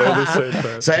 exactly. At the same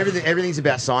time. So everything's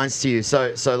about science to you.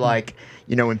 So like,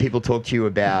 you know, when people talk to you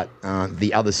about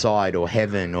the other side or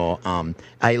heaven or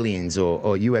aliens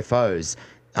or UFOs,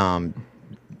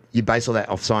 you base all that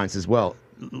off science as well.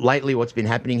 Lately, what's been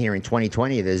happening here in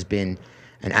 2020, there's been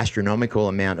an astronomical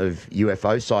amount of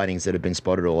UFO sightings that have been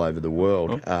spotted all over the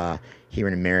world, here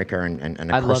in America and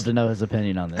across I'd love to know his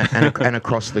opinion on this. and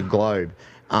across the globe.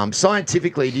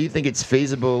 Scientifically, do you think it's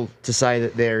feasible to say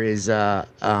that there is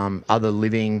other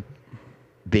living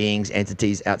beings,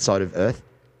 entities outside of Earth?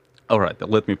 All right,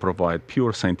 let me provide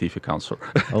pure scientific answer.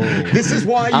 This is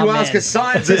why you ask a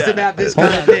scientist about this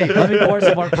kind of thing. Let me pour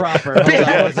some more proper.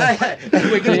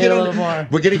 We're going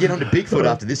to get on to Bigfoot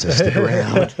after this, so stick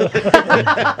around.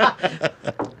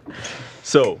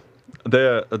 So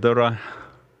there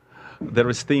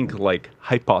is thing like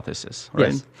hypothesis,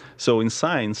 right? Yes. So in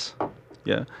science,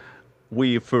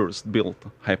 we first build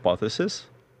hypothesis,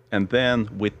 and then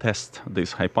we test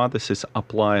this hypothesis,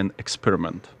 apply an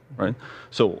experiment, right?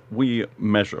 So we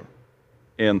measure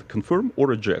and confirm or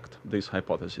reject this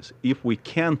hypothesis. If we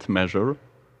can't measure,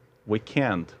 we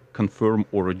can't confirm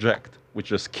or reject. We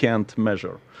just can't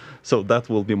measure. So that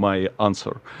will be my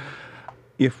answer.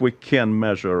 If we can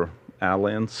measure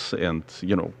aliens and,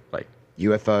 you know, like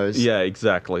UFOs. Yeah,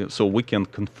 exactly. So we can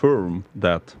confirm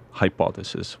that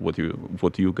hypothesis, what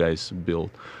you guys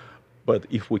built. But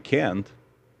if we can't,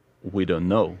 we don't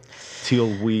know till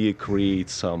we create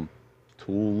some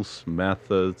tools,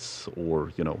 methods,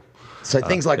 or, you know. So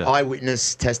things like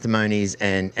eyewitness testimonies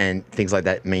and things like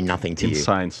that mean nothing to you? In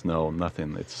science, no,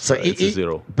 nothing. It's a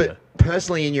zero. But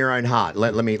personally in your own heart,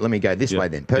 let me go this way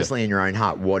then. Personally in your own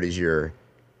heart, what is your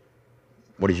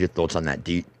thoughts on that?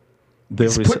 Do you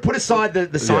put aside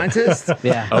the scientists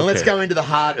and let's go into the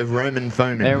heart of Roman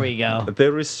Fomin. There we go.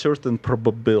 There is certain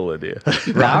probability.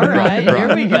 All right,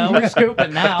 here we go. We're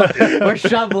scooping now. We're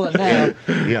shoveling now.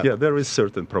 Yeah, there is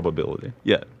certain probability.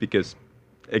 Yeah, because,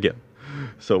 again,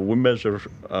 so we measure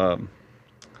a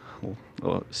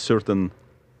certain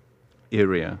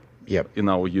area in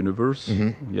our universe.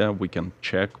 Yeah, we can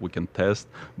check, we can test,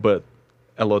 but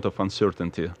a lot of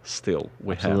uncertainty still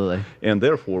we have. And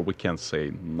therefore, we can't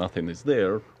say nothing is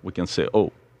there. We can say,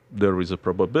 oh, there is a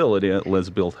probability. Let's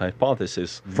build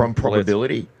hypothesis. From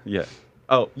probability?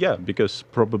 Oh, yeah, because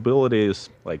probability is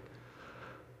like,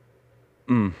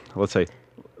 let's say,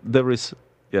 there is,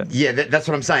 that's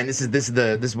what I'm saying. This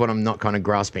is what I'm not kind of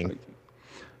grasping.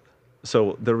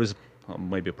 So there is,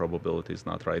 maybe probability is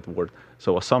not the right word.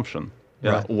 So assumption,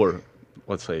 or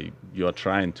let's say you are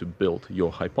trying to build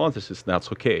your hypothesis,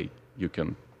 that's okay. You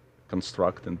can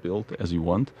construct and build as you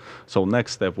want. So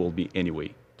next step will be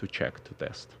anyway to check, to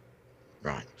test.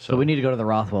 Right. So we need to go to the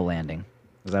Rothwell landing.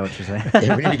 Is that what you're saying?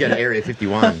 Yeah, we need to go to Area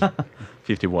 51.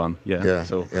 51, Yeah.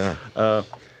 So,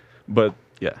 but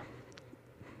yeah,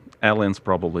 aliens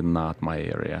probably not my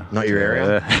area. Not your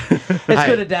area? It's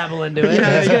good to dabble into it. You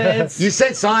know, you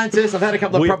said scientists. I've had a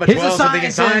couple of proper 12s. I'm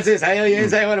thinking scientists,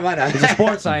 aliens, what am I know? He's a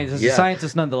sports scientist. A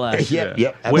scientist nonetheless.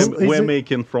 Yep. We're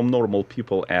making from normal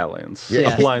people aliens.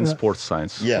 Applying sports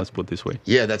science. Let's put it this way.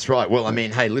 Yeah, that's right. Well, I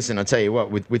mean, hey, listen, I'll tell you what.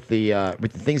 With the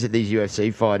things that these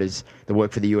UFC fighters that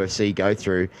work for the UFC go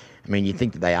through, I mean, you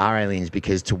think that they are aliens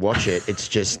because to watch it, it's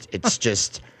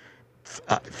just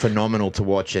phenomenal to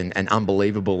watch and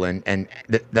unbelievable, and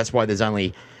that's why there's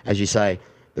only, as you say,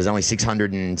 there's only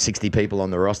 660 people on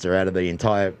the roster out of the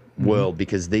entire world,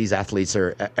 because these athletes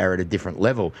are at a different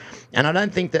level. And I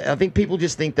think people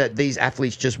just think that these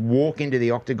athletes just walk into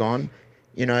the octagon,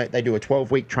 you know, they do a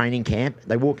 12-week training camp,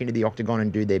 they walk into the octagon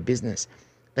and do their business.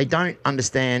 They don't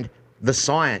understand the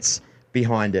science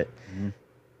behind it.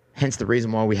 Hence the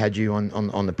reason why we had you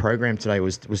on the program today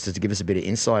was to give us a bit of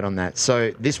insight on that.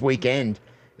 So this weekend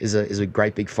is a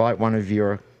great big fight. One of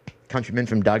your countryman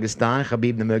from Dagestan,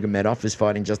 Khabib Nurmagomedov, is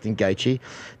fighting Justin Gaethje.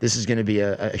 This is going to be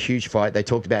a huge fight. They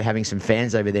talked about having some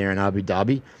fans over there in Abu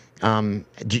Dhabi.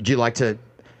 Do you like to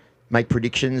make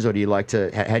predictions, or do you like to?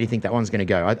 How do you think that one's going to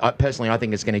go? I personally, I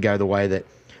think it's going to go the way that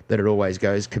it always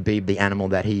goes. Khabib, the animal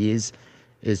that he is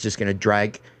just going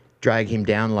to drag him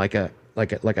down like a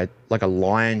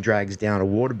lion drags down a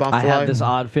water buffalo. I have this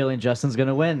odd feeling Justin's going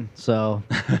to win. So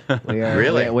we are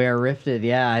really we are rifted.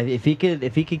 Yeah, if he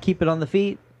could keep it on the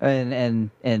feet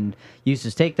and use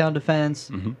his takedown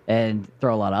defense and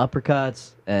throw a lot of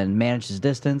uppercuts and manage his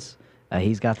distance,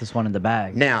 he's got this one in the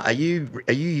bag. Now, are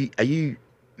you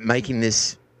making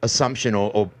this assumption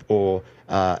or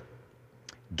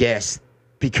guess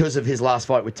because of his last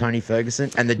fight with Tony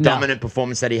Ferguson and the dominant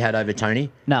performance that he had over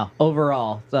Tony? No,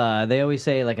 overall, they always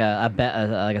say like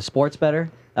a sports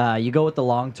bettor. You go with the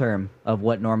long term of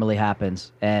what normally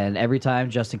happens, and every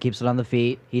time Justin keeps it on the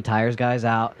feet, he tires guys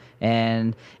out.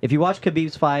 And if you watch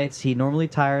Khabib's fights, he normally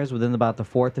tires within about the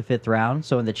 4th to 5th round.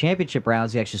 So in the championship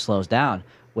rounds, he actually slows down.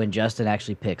 When Justin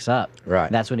actually picks up, right,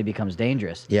 that's when he becomes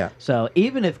dangerous. Yeah. So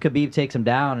even if Khabib takes him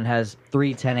down and has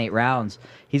 3, 10, 8 rounds,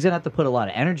 he's gonna have to put a lot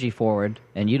of energy forward,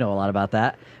 and you know a lot about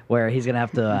that, where he's gonna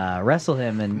have to wrestle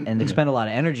him and expend a lot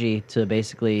of energy to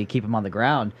basically keep him on the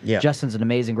ground. Yeah. Justin's an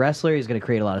amazing wrestler. He's gonna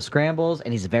create a lot of scrambles,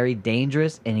 and he's very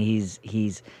dangerous, and he's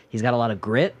got a lot of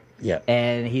grit. Yeah.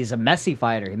 And he's a messy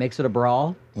fighter. He makes it a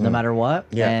brawl no matter what.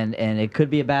 Yeah. And it could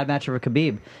be a bad match for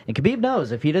Khabib. And Khabib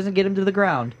knows if he doesn't get him to the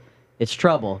ground, it's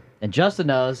trouble. And Justin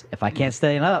knows if I can't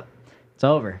stay up, it's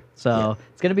over. So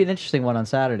it's going to be an interesting one on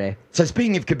Saturday. So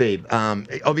speaking of Khabib,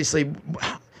 obviously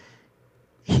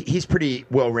he's pretty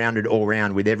well-rounded all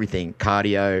round with everything: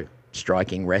 cardio,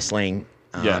 striking, wrestling,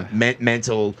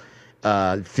 mental,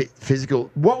 physical.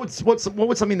 What would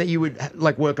something that you would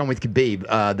like work on with Khabib?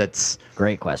 That's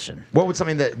great question. What would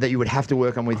something that you would have to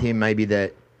work on with him? Maybe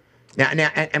that now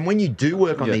and when you do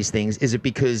work on these things, is it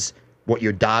because what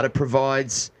your data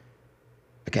provides?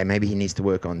 Okay, maybe he needs to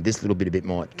work on this little bit a bit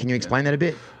more. Can you explain that a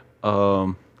bit?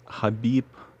 Habib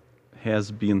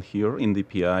has been here in the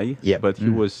PI, but he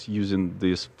was using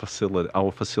this facility,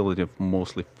 our facility,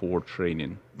 mostly for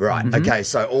training. Right. Okay.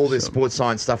 So all this sports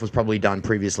science stuff was probably done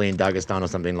previously in Dagestan or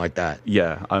something like that.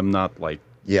 Yeah, I'm not like.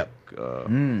 Yep.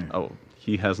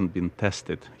 He hasn't been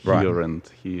tested here, and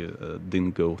he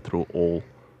didn't go through all,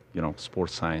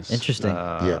 sports science. Interesting.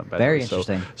 Very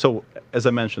interesting. So as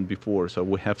I mentioned before, so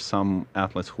we have some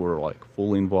athletes who are like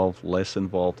fully involved, less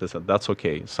involved. That's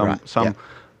okay. Some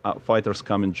fighters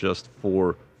come in just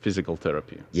for physical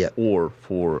therapy or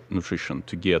for nutrition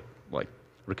to get like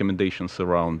recommendations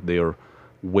around their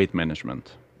weight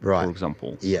management, for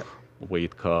example. Yeah.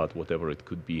 Weight cut, whatever it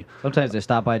could be. Sometimes they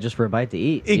stop by just for a bite to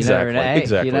eat. Exactly.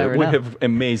 We have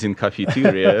amazing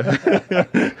cafeteria.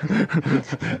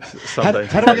 How do I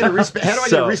get a wristband? How do I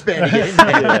get a wristband to get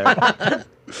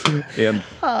in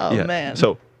there? Man.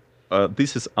 So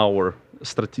this is our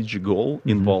strategic goal.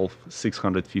 Involve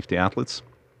 650 athletes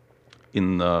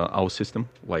in our system,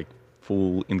 like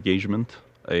full engagement,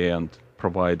 and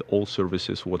provide all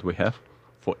services what we have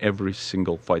for every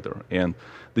single fighter. And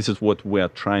this is what we are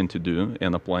trying to do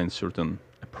and applying certain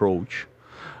approach.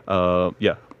 But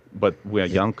we are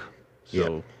young,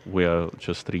 so we are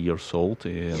just 3 years old.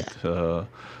 And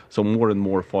so more and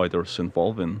more fighters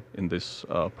involved in this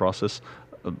process,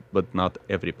 but not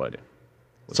everybody.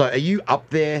 So are you up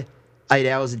there 8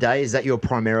 hours a day? Is that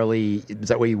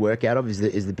where you work out of,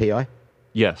 is the PI?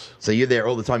 Yes. So you're there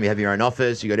all the time, you have your own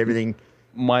office, you got everything?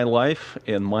 My life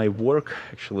and my work,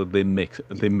 actually, they mix.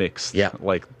 Yeah.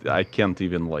 Like, I can't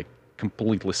even,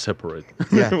 completely separate.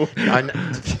 Yeah.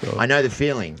 I know the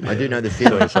feeling. I do know the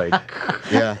feeling. So it's like...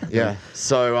 Yeah.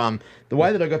 So the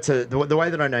way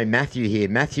that I know Matthew here,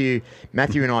 Matthew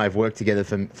and I have worked together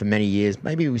for many years.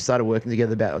 Maybe we started working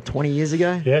together about 20 years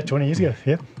ago? Yeah, 20 years ago,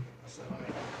 yeah.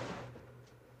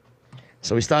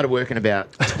 So we started working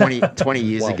about 20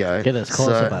 years ago. Get us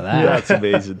closer by that. Yeah, that's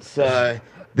amazing. So...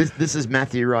 This is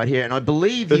Matthew right here, and I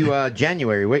believe you are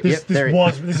January. This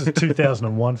is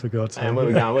 2001 for God's sake. Where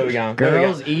we going?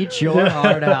 Girls, eat your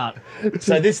heart out.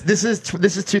 So this is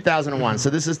 2001. So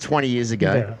this is 20 years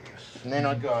ago. Yeah. And then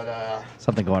I got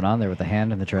something going on there with the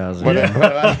hand in the trousers. I didn't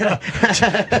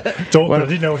know what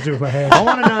to do with my hands. I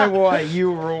want to know why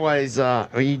you were always.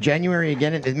 Are you January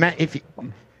again? Matt,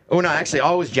 oh no, actually,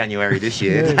 I was January this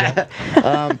year.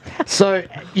 So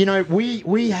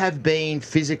we have been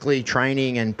physically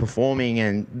training and performing,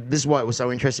 and this is why it was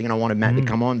so interesting. And I wanted Matt to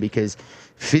come on because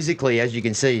physically, as you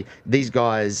can see, these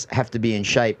guys have to be in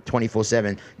shape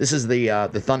 24/7. This is the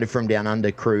Thunder from Down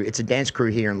Under crew. It's a dance crew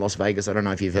here in Las Vegas. I don't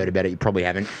know if you've heard about it. You probably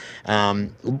haven't.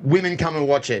 Women come and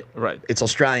watch it. Right. It's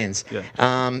Australians.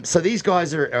 Yeah. So these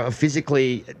guys are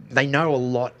physically, they know a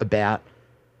lot about,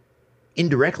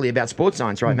 indirectly about sports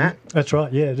science, right, Matt? That's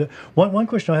right. Yeah. One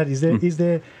question I had is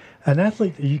there an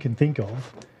athlete that you can think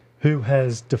of who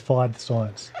has defied the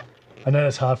science? I know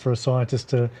it's hard for a scientist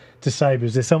to say, but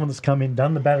is there someone that's come in,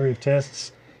 done the battery of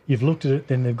tests, you've looked at it,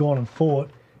 then they've gone and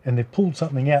fought, and they've pulled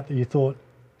something out that you thought,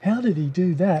 how did he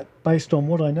do that based on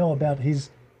what I know about his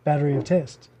battery of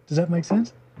tests? Does that make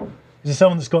sense? Is there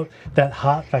someone that's got that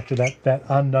heart factor, that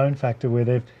unknown factor,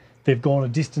 where they've gone a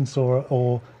distance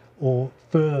or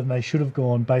further than they should have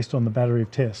gone based on the battery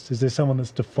of tests? Is there someone that's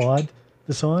defied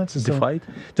the science? Defied?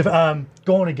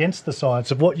 Gone against the science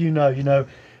of what you know,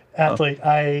 athlete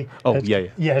A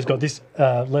has got this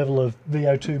level of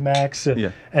VO2 max,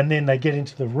 and then they get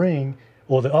into the ring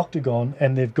or the octagon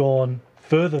and they've gone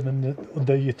further than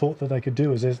you thought that they could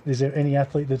do. Is there any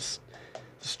athlete that's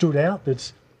stood out,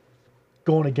 that's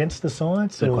gone against the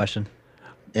science? Good question.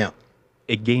 Yeah.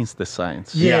 Against the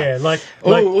science. Yeah,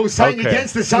 saying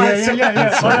against the science.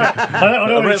 Yeah. I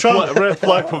don't want to trouble. Red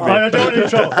flag for me. I don't want to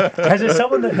trouble. Has there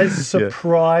someone that has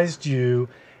surprised you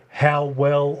how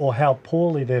well or how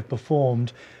poorly they've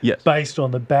performed based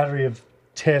on the battery of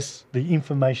tests, the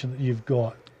information that you've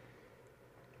got?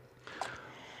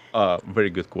 Very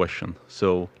good question.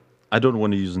 So I don't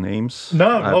want to use names.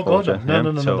 No,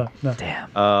 Damn.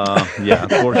 Yeah,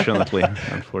 unfortunately.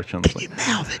 Can you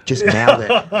mouth it? Just mouth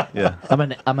it. Yeah.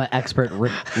 I'm an expert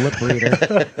lip reader.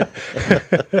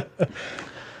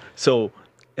 So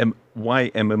why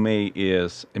MMA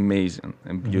is amazing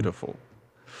and beautiful.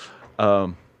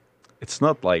 It's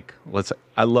not like, let's say,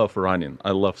 I love running,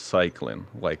 I love cycling,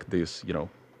 like this,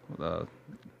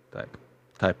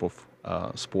 type of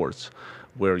sports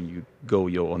where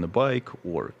you're on a bike,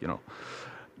 or,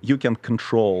 you can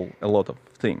control a lot of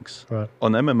things. Right.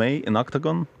 On MMA, in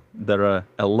Octagon, there are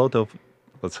a lot of,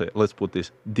 let's put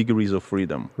this, degrees of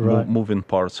freedom, moving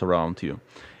parts around you.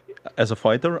 As a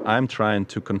fighter, I'm trying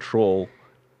to control,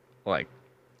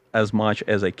 as much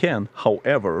as I can.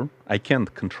 However, I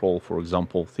can't control, for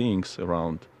example, things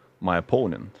around my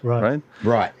opponent, right?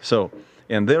 Right. So,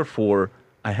 and therefore,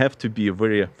 I have to be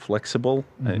very flexible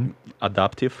and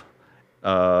adaptive,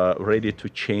 ready to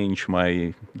change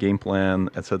my game plan,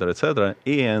 etc.,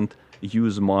 and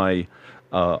use my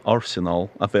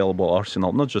available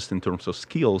arsenal, not just in terms of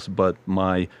skills, but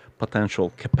my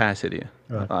potential capacity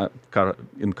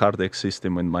in cardiac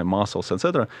system, in my muscles,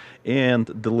 etc.,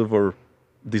 and deliver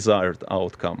desired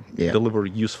outcome, deliver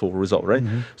useful result, right?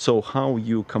 So how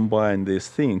you combine these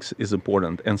things is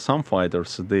important. And some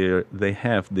fighters, they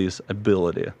have this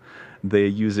ability. They're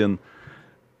using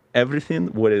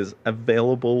everything what is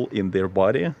available in their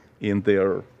body, in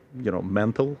their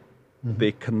mental.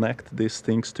 They connect these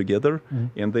things together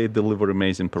and they deliver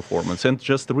amazing performance. And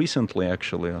just recently,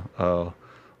 actually,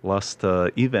 last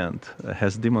event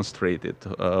has demonstrated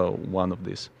one of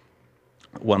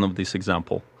these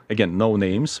example. Again, no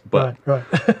names, but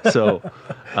so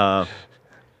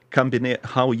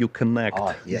how you connect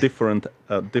different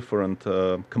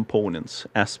components,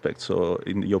 aspects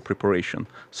in your preparation.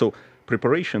 So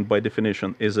preparation, by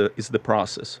definition, is the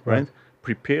process, right?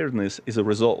 Preparedness is a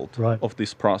result of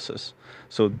this process.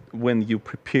 So when you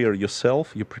prepare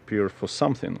yourself, you prepare for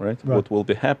something, right? What will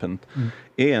be happened,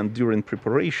 and during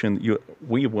preparation,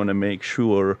 we want to make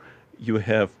sure you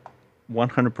have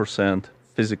 100%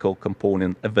 physical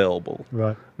component available,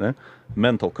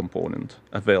 mental component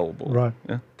available,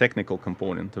 technical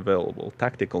component available,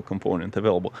 tactical component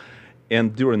available,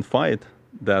 and during fight,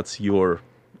 that's your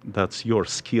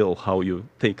skill, how you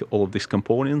take all of these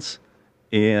components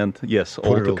and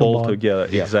all together.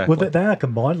 Exactly. Well, they are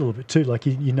combined a little bit too. Like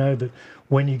you know that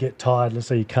when you get tired, let's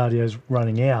say your cardio's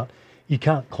running out, you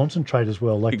can't concentrate as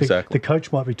well. Like the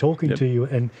coach might be talking to you,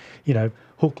 and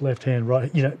hook left hand, right.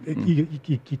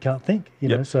 You can't think.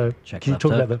 So check can you left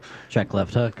talk hook. about Check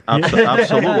left hook.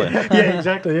 Absolutely. Yeah,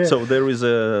 exactly. Yeah. So there is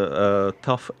a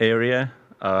tough area.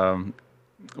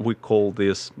 We call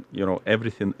this,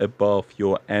 everything above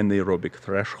your anaerobic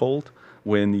threshold.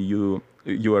 When you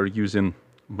are using,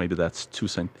 maybe that's too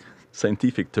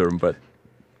scientific term, but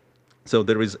so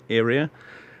there is area,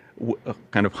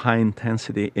 kind of high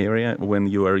intensity area when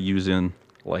you are using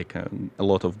like a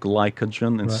lot of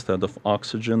glycogen instead of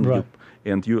oxygen. Right.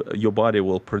 Your body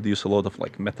will produce a lot of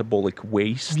like metabolic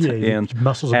waste and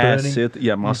muscles are burning.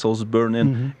 acid. Muscles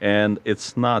burning, and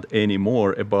it's not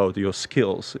anymore about your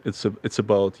skills. It's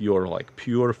about your like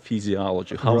pure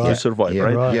physiology, how to survive, Yeah,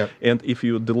 right? right. Yeah. And if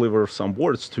you deliver some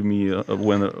words to me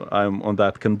when I'm on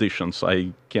that conditions,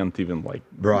 I can't even like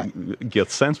get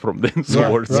sense from these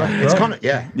words. It's kind of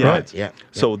Right. Yeah.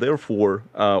 So therefore,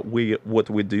 what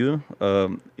we do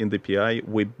in the PI,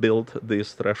 we build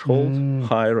this threshold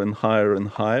higher and higher and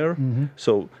higher.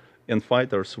 So, and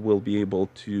fighters will be able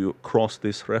to cross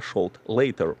this threshold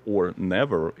later or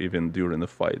never, even during the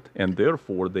fight. And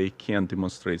therefore, they can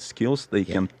demonstrate skills. They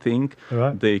can think.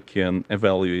 They can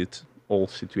evaluate all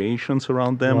situations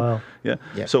around them. Wow.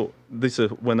 Yeah. So this is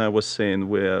when I was saying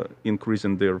we're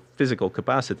increasing their physical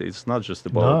capacity. It's not just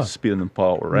about speed and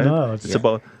power, right? No, it's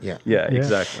about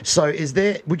exactly. So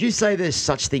would you say there's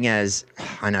such thing as,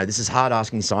 I know this is hard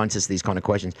asking scientists these kind of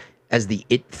questions, as the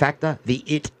it factor? The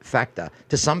it factor.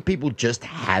 Do some people just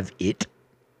have it?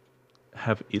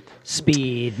 Have it?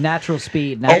 Speed, natural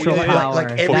power, Like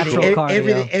natural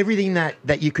cardio. everything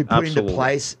that you could put into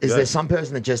place. Is there some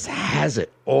person that just has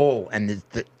it all and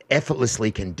that effortlessly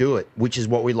can do it, which is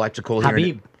what we like to call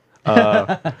Habib.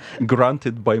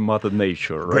 Granted by Mother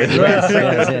Nature, right?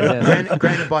 Yes.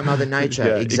 Granted by Mother Nature.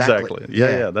 Yeah, exactly.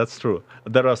 Yeah, that's true.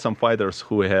 There are some fighters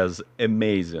who has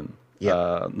amazing,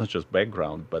 not just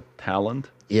background, but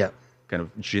talent. Yeah. Kind of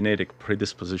genetic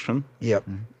predisposition. Yep.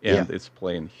 And it's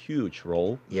playing huge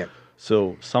role. Yep.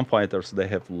 So some fighters, they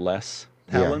have less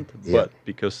talent, but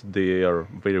because they are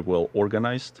very well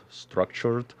organized,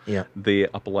 structured, they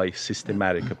apply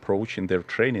systematic approach in their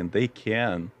training, they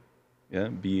can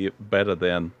be better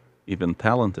than even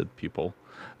talented people.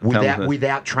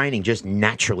 Without training, just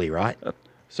naturally, right?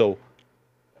 So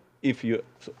if you,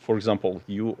 for example,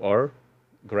 you are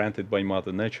granted by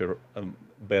Mother Nature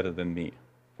better than me.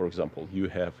 For example, you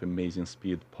have amazing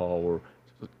speed, power,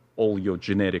 all your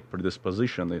genetic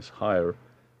predisposition is higher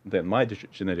than my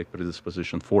genetic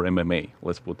predisposition for MMA,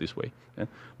 let's put it this way.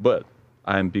 But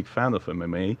I'm a big fan of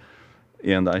MMA,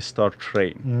 and I start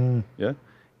training.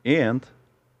 And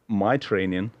my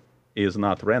training is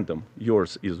not random.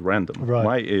 Yours is random. Right.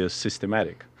 Mine is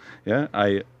systematic.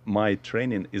 My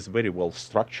training is very well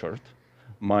structured.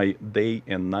 My day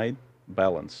and night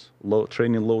balance,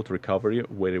 training load recovery,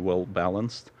 very well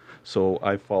balanced. So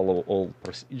I follow all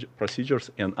procedures,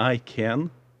 and I can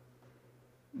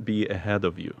be ahead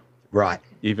of you. Right.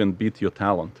 Even beat your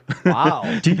talent. Wow.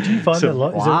 Do you find that a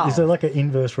lot? Wow. Is there like an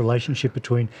inverse relationship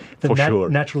between the For sure.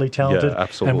 naturally talented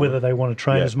and whether they want to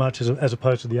train as much as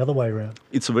opposed to the other way around?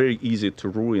 It's very easy to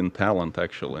ruin talent,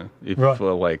 actually. If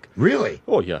Really?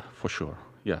 Oh yeah, for sure.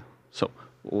 Yeah. So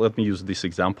let me use this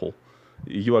example.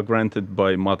 You are granted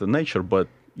by Mother Nature, but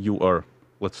you are.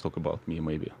 Let's talk about me,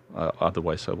 maybe.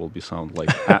 Otherwise, I will be sound like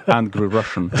angry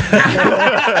Russian.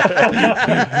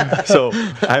 So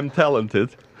I'm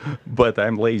talented, but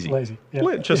I'm lazy.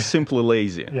 Just simply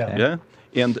lazy. Yeah.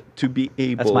 And to be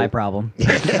able. That's my problem.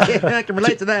 I can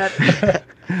relate to that.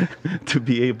 To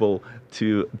be able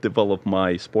to develop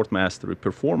my sport mastery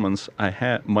performance,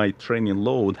 my training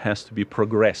load has to be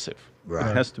progressive. Right.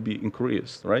 It has to be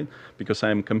increased, right? Because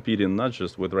I'm competing not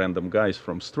just with random guys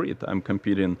from street. I'm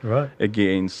competing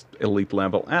against elite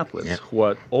level athletes who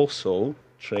are also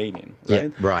training,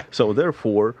 right? Right. So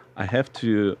therefore, I have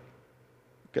to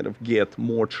kind of get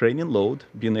more training load,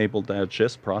 being able to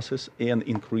adjust process and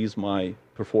increase my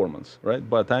performance, right?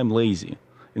 But I'm lazy.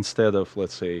 Instead of,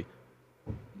 let's say,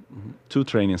 2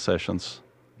 training sessions,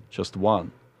 just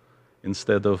 1.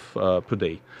 Instead of per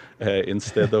day,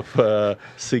 instead of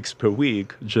 6 per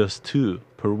week, just 2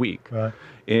 per week. Right.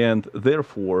 And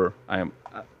therefore,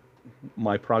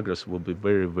 my progress will be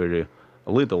very, very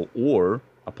little, or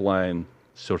applying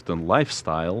certain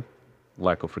lifestyle,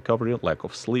 lack of recovery, lack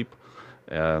of sleep.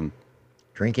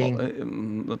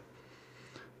 Drinking?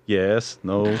 Yes,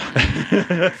 no.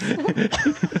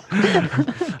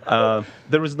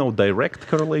 There is no direct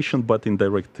correlation, but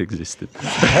indirect existed.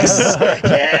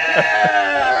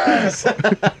 Yes!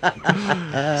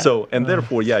 So, and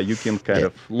therefore, you can kind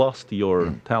of lost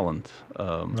your talent.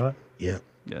 Right. Yeah.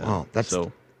 Oh,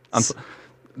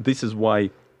 this is why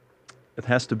it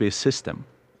has to be a system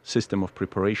of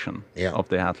preparation of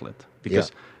the athlete,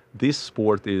 because this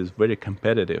sport is very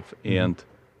competitive, and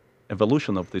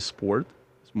evolution of this sport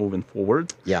is moving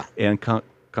forward. Yeah. And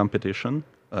competitiveness.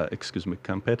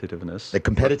 The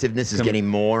competitiveness is getting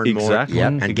more and more,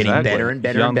 and getting better and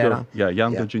better and better.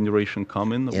 Younger generation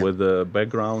coming with a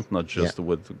background, not just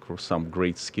with some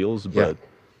great skills, but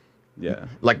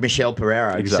like Michel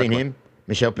Pereira. Have you seen him?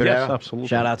 Michelle Pereira. Yes, absolutely.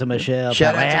 Shout out to Michelle.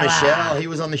 Shout out to Pereira. Michelle. He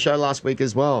was on the show last week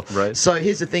as well. Right. So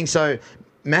here's the thing. So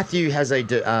Matthew has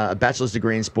a bachelor's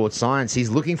degree in sports science. He's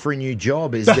looking for a new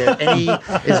job. Is there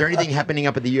anything happening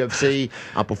up at the UFC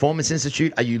Performance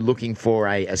Institute? Are you looking for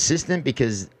a assistant?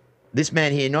 Because this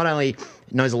man here not only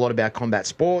knows a lot about combat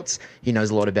sports, he knows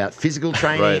a lot about physical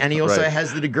training, and he also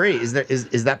has the degree. Is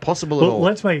that possible at all?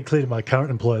 Let's make it clear to my current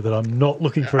employer that I'm not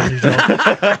looking for a new job.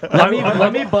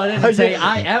 Let me butt in and say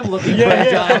I am looking for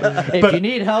a job. If you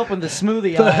need help in the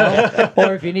smoothie aisle,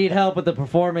 or if you need help with the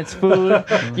performance food,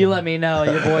 you let me know.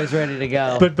 Your boy's ready to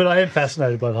go. But I am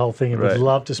fascinated by the whole thing, and would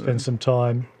love to spend some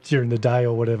time during the day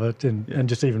or whatever, and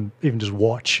just even just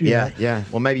watch. You know? Yeah.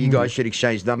 Well, maybe you guys should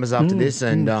exchange numbers after this,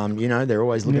 and they're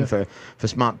always looking for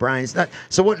smart brains.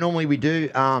 So what normally we do,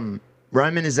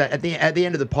 Roman, is that at the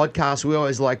end of the podcast, we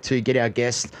always like to get our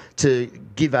guests to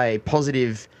give a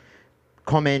positive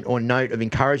comment or note of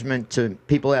encouragement to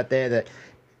people out there that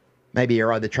maybe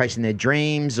are either chasing their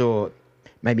dreams or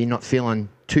maybe not feeling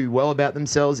too well about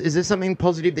themselves. Is there something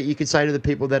positive that you could say to the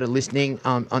people that are listening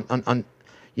on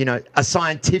a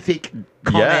scientific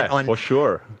comment on? For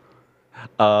sure.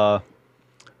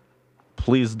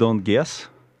 Please don't guess.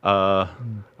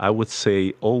 I would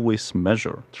say always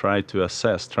measure, try to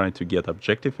assess, try to get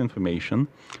objective information.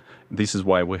 This is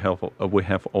why we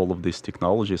have all of these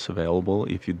technologies available.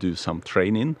 If you do some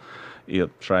training,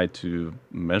 you try to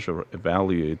measure,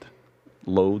 evaluate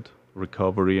load,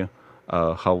 recovery,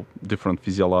 how different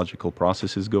physiological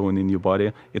processes going in your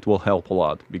body. It will help a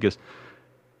lot, because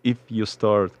if you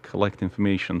start collecting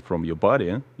information from your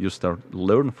body, you start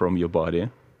learn from your body,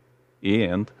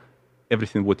 and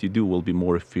everything what you do will be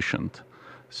more efficient.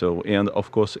 So, and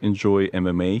of course, enjoy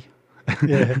MMA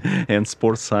and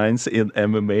sports science in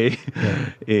MMA,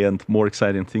 and more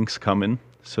exciting things coming.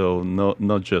 So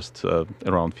not just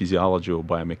around physiology or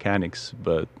biomechanics,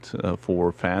 but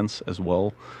for fans as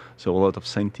well. So a lot of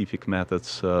scientific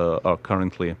methods are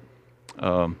currently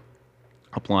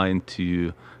applying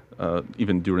to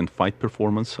even during fight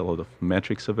performance. A lot of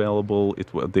metrics available.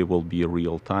 They will be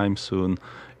real time soon,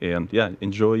 and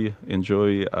enjoy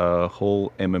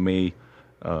whole MMA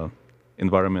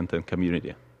environment and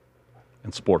community,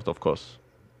 and sport, of course.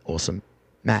 Awesome,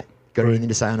 Matt. Got anything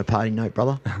to say on a party note,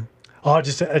 brother?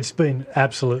 It's been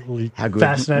absolutely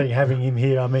fascinating having him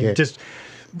here. I mean, just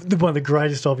one of the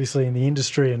greatest, obviously, in the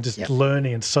industry, and just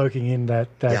learning and soaking in that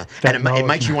and it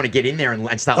makes you want to get in there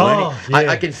and start learning.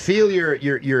 I can feel your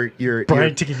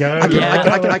brain ticking over.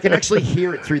 I can actually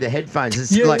hear it through the headphones.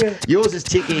 It's yours is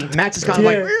ticking. Matt's is kind of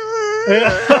like.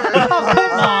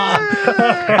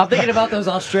 I'm thinking about those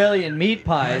Australian meat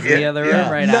pies in the other room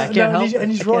right now. I can't help it.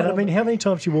 And he's right. I mean, how many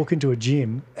times you walk into a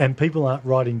gym and people aren't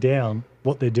writing down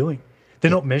what they're doing? They're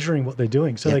not measuring what they're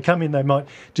doing. So they come in, they might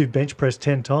do bench press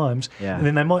 10 times, and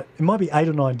then it might be 8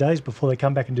 or 9 days before they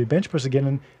come back and do bench press again,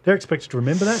 and they're expected to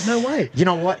remember that? No way. You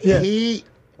know what? Yeah. He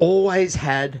always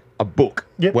had a book.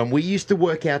 When we used to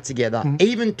work out together,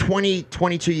 even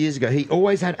 22 years ago, he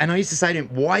always had, and I used to say to him,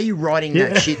 why are you writing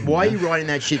that shit? Why are you writing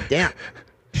that shit down?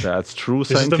 That's true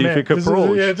scientific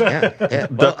approach.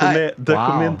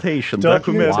 Documentation. That's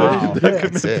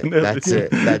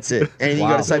it. Anything you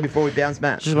got to say before we bounce,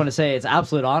 Matt? Just want to say it's an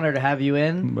absolute honor to have you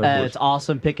in. It's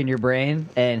awesome picking your brain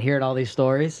and hearing all these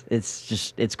stories.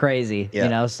 It's crazy.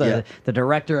 So the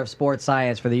director of sports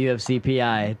science for the UFC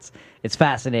PI, it's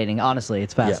fascinating. Honestly,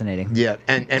 it's fascinating. Yeah.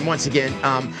 And once again,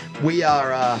 we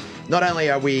are not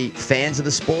only are we fans of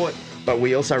the sport, but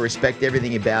we also respect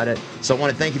everything about it. So I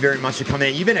want to thank you very much for coming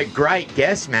in. You've been a great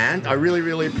guest, man. I really,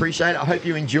 really appreciate it. I hope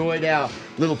you enjoyed our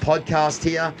little podcast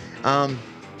here.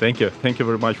 Thank you. Thank you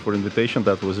very much for the invitation.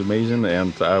 That was amazing.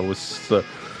 And I was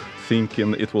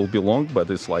thinking it will be long, but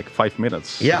it's like 5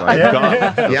 minutes.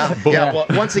 Well,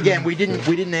 once again, we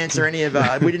didn't answer any of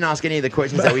we didn't ask any of the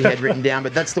questions that we had written down,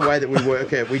 but that's the way that we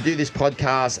work it. We do this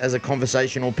podcast as a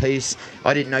conversational piece.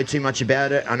 I didn't know too much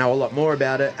about it. I know a lot more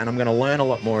about it, and I'm going to learn a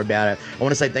lot more about it. I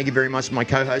want to say thank you very much to my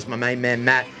co-host, my main man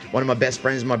Matt, one of my best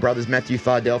friends, my brothers Matthew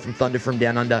Fardell from Thunder from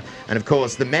Down Under, and of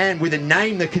course the man with a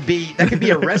name that could be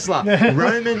a wrestler,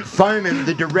 Roman Fomin,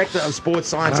 the director of sports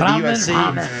science at the UFC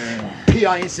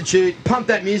PI Institute. Pump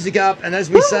that music up, and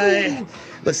as we say,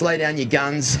 let's lay down your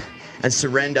guns and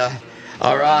surrender.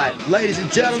 All right, ladies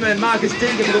and gentlemen, Marcus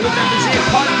Dinkin for the Look Up and See It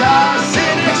podcast. See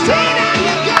you next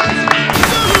time.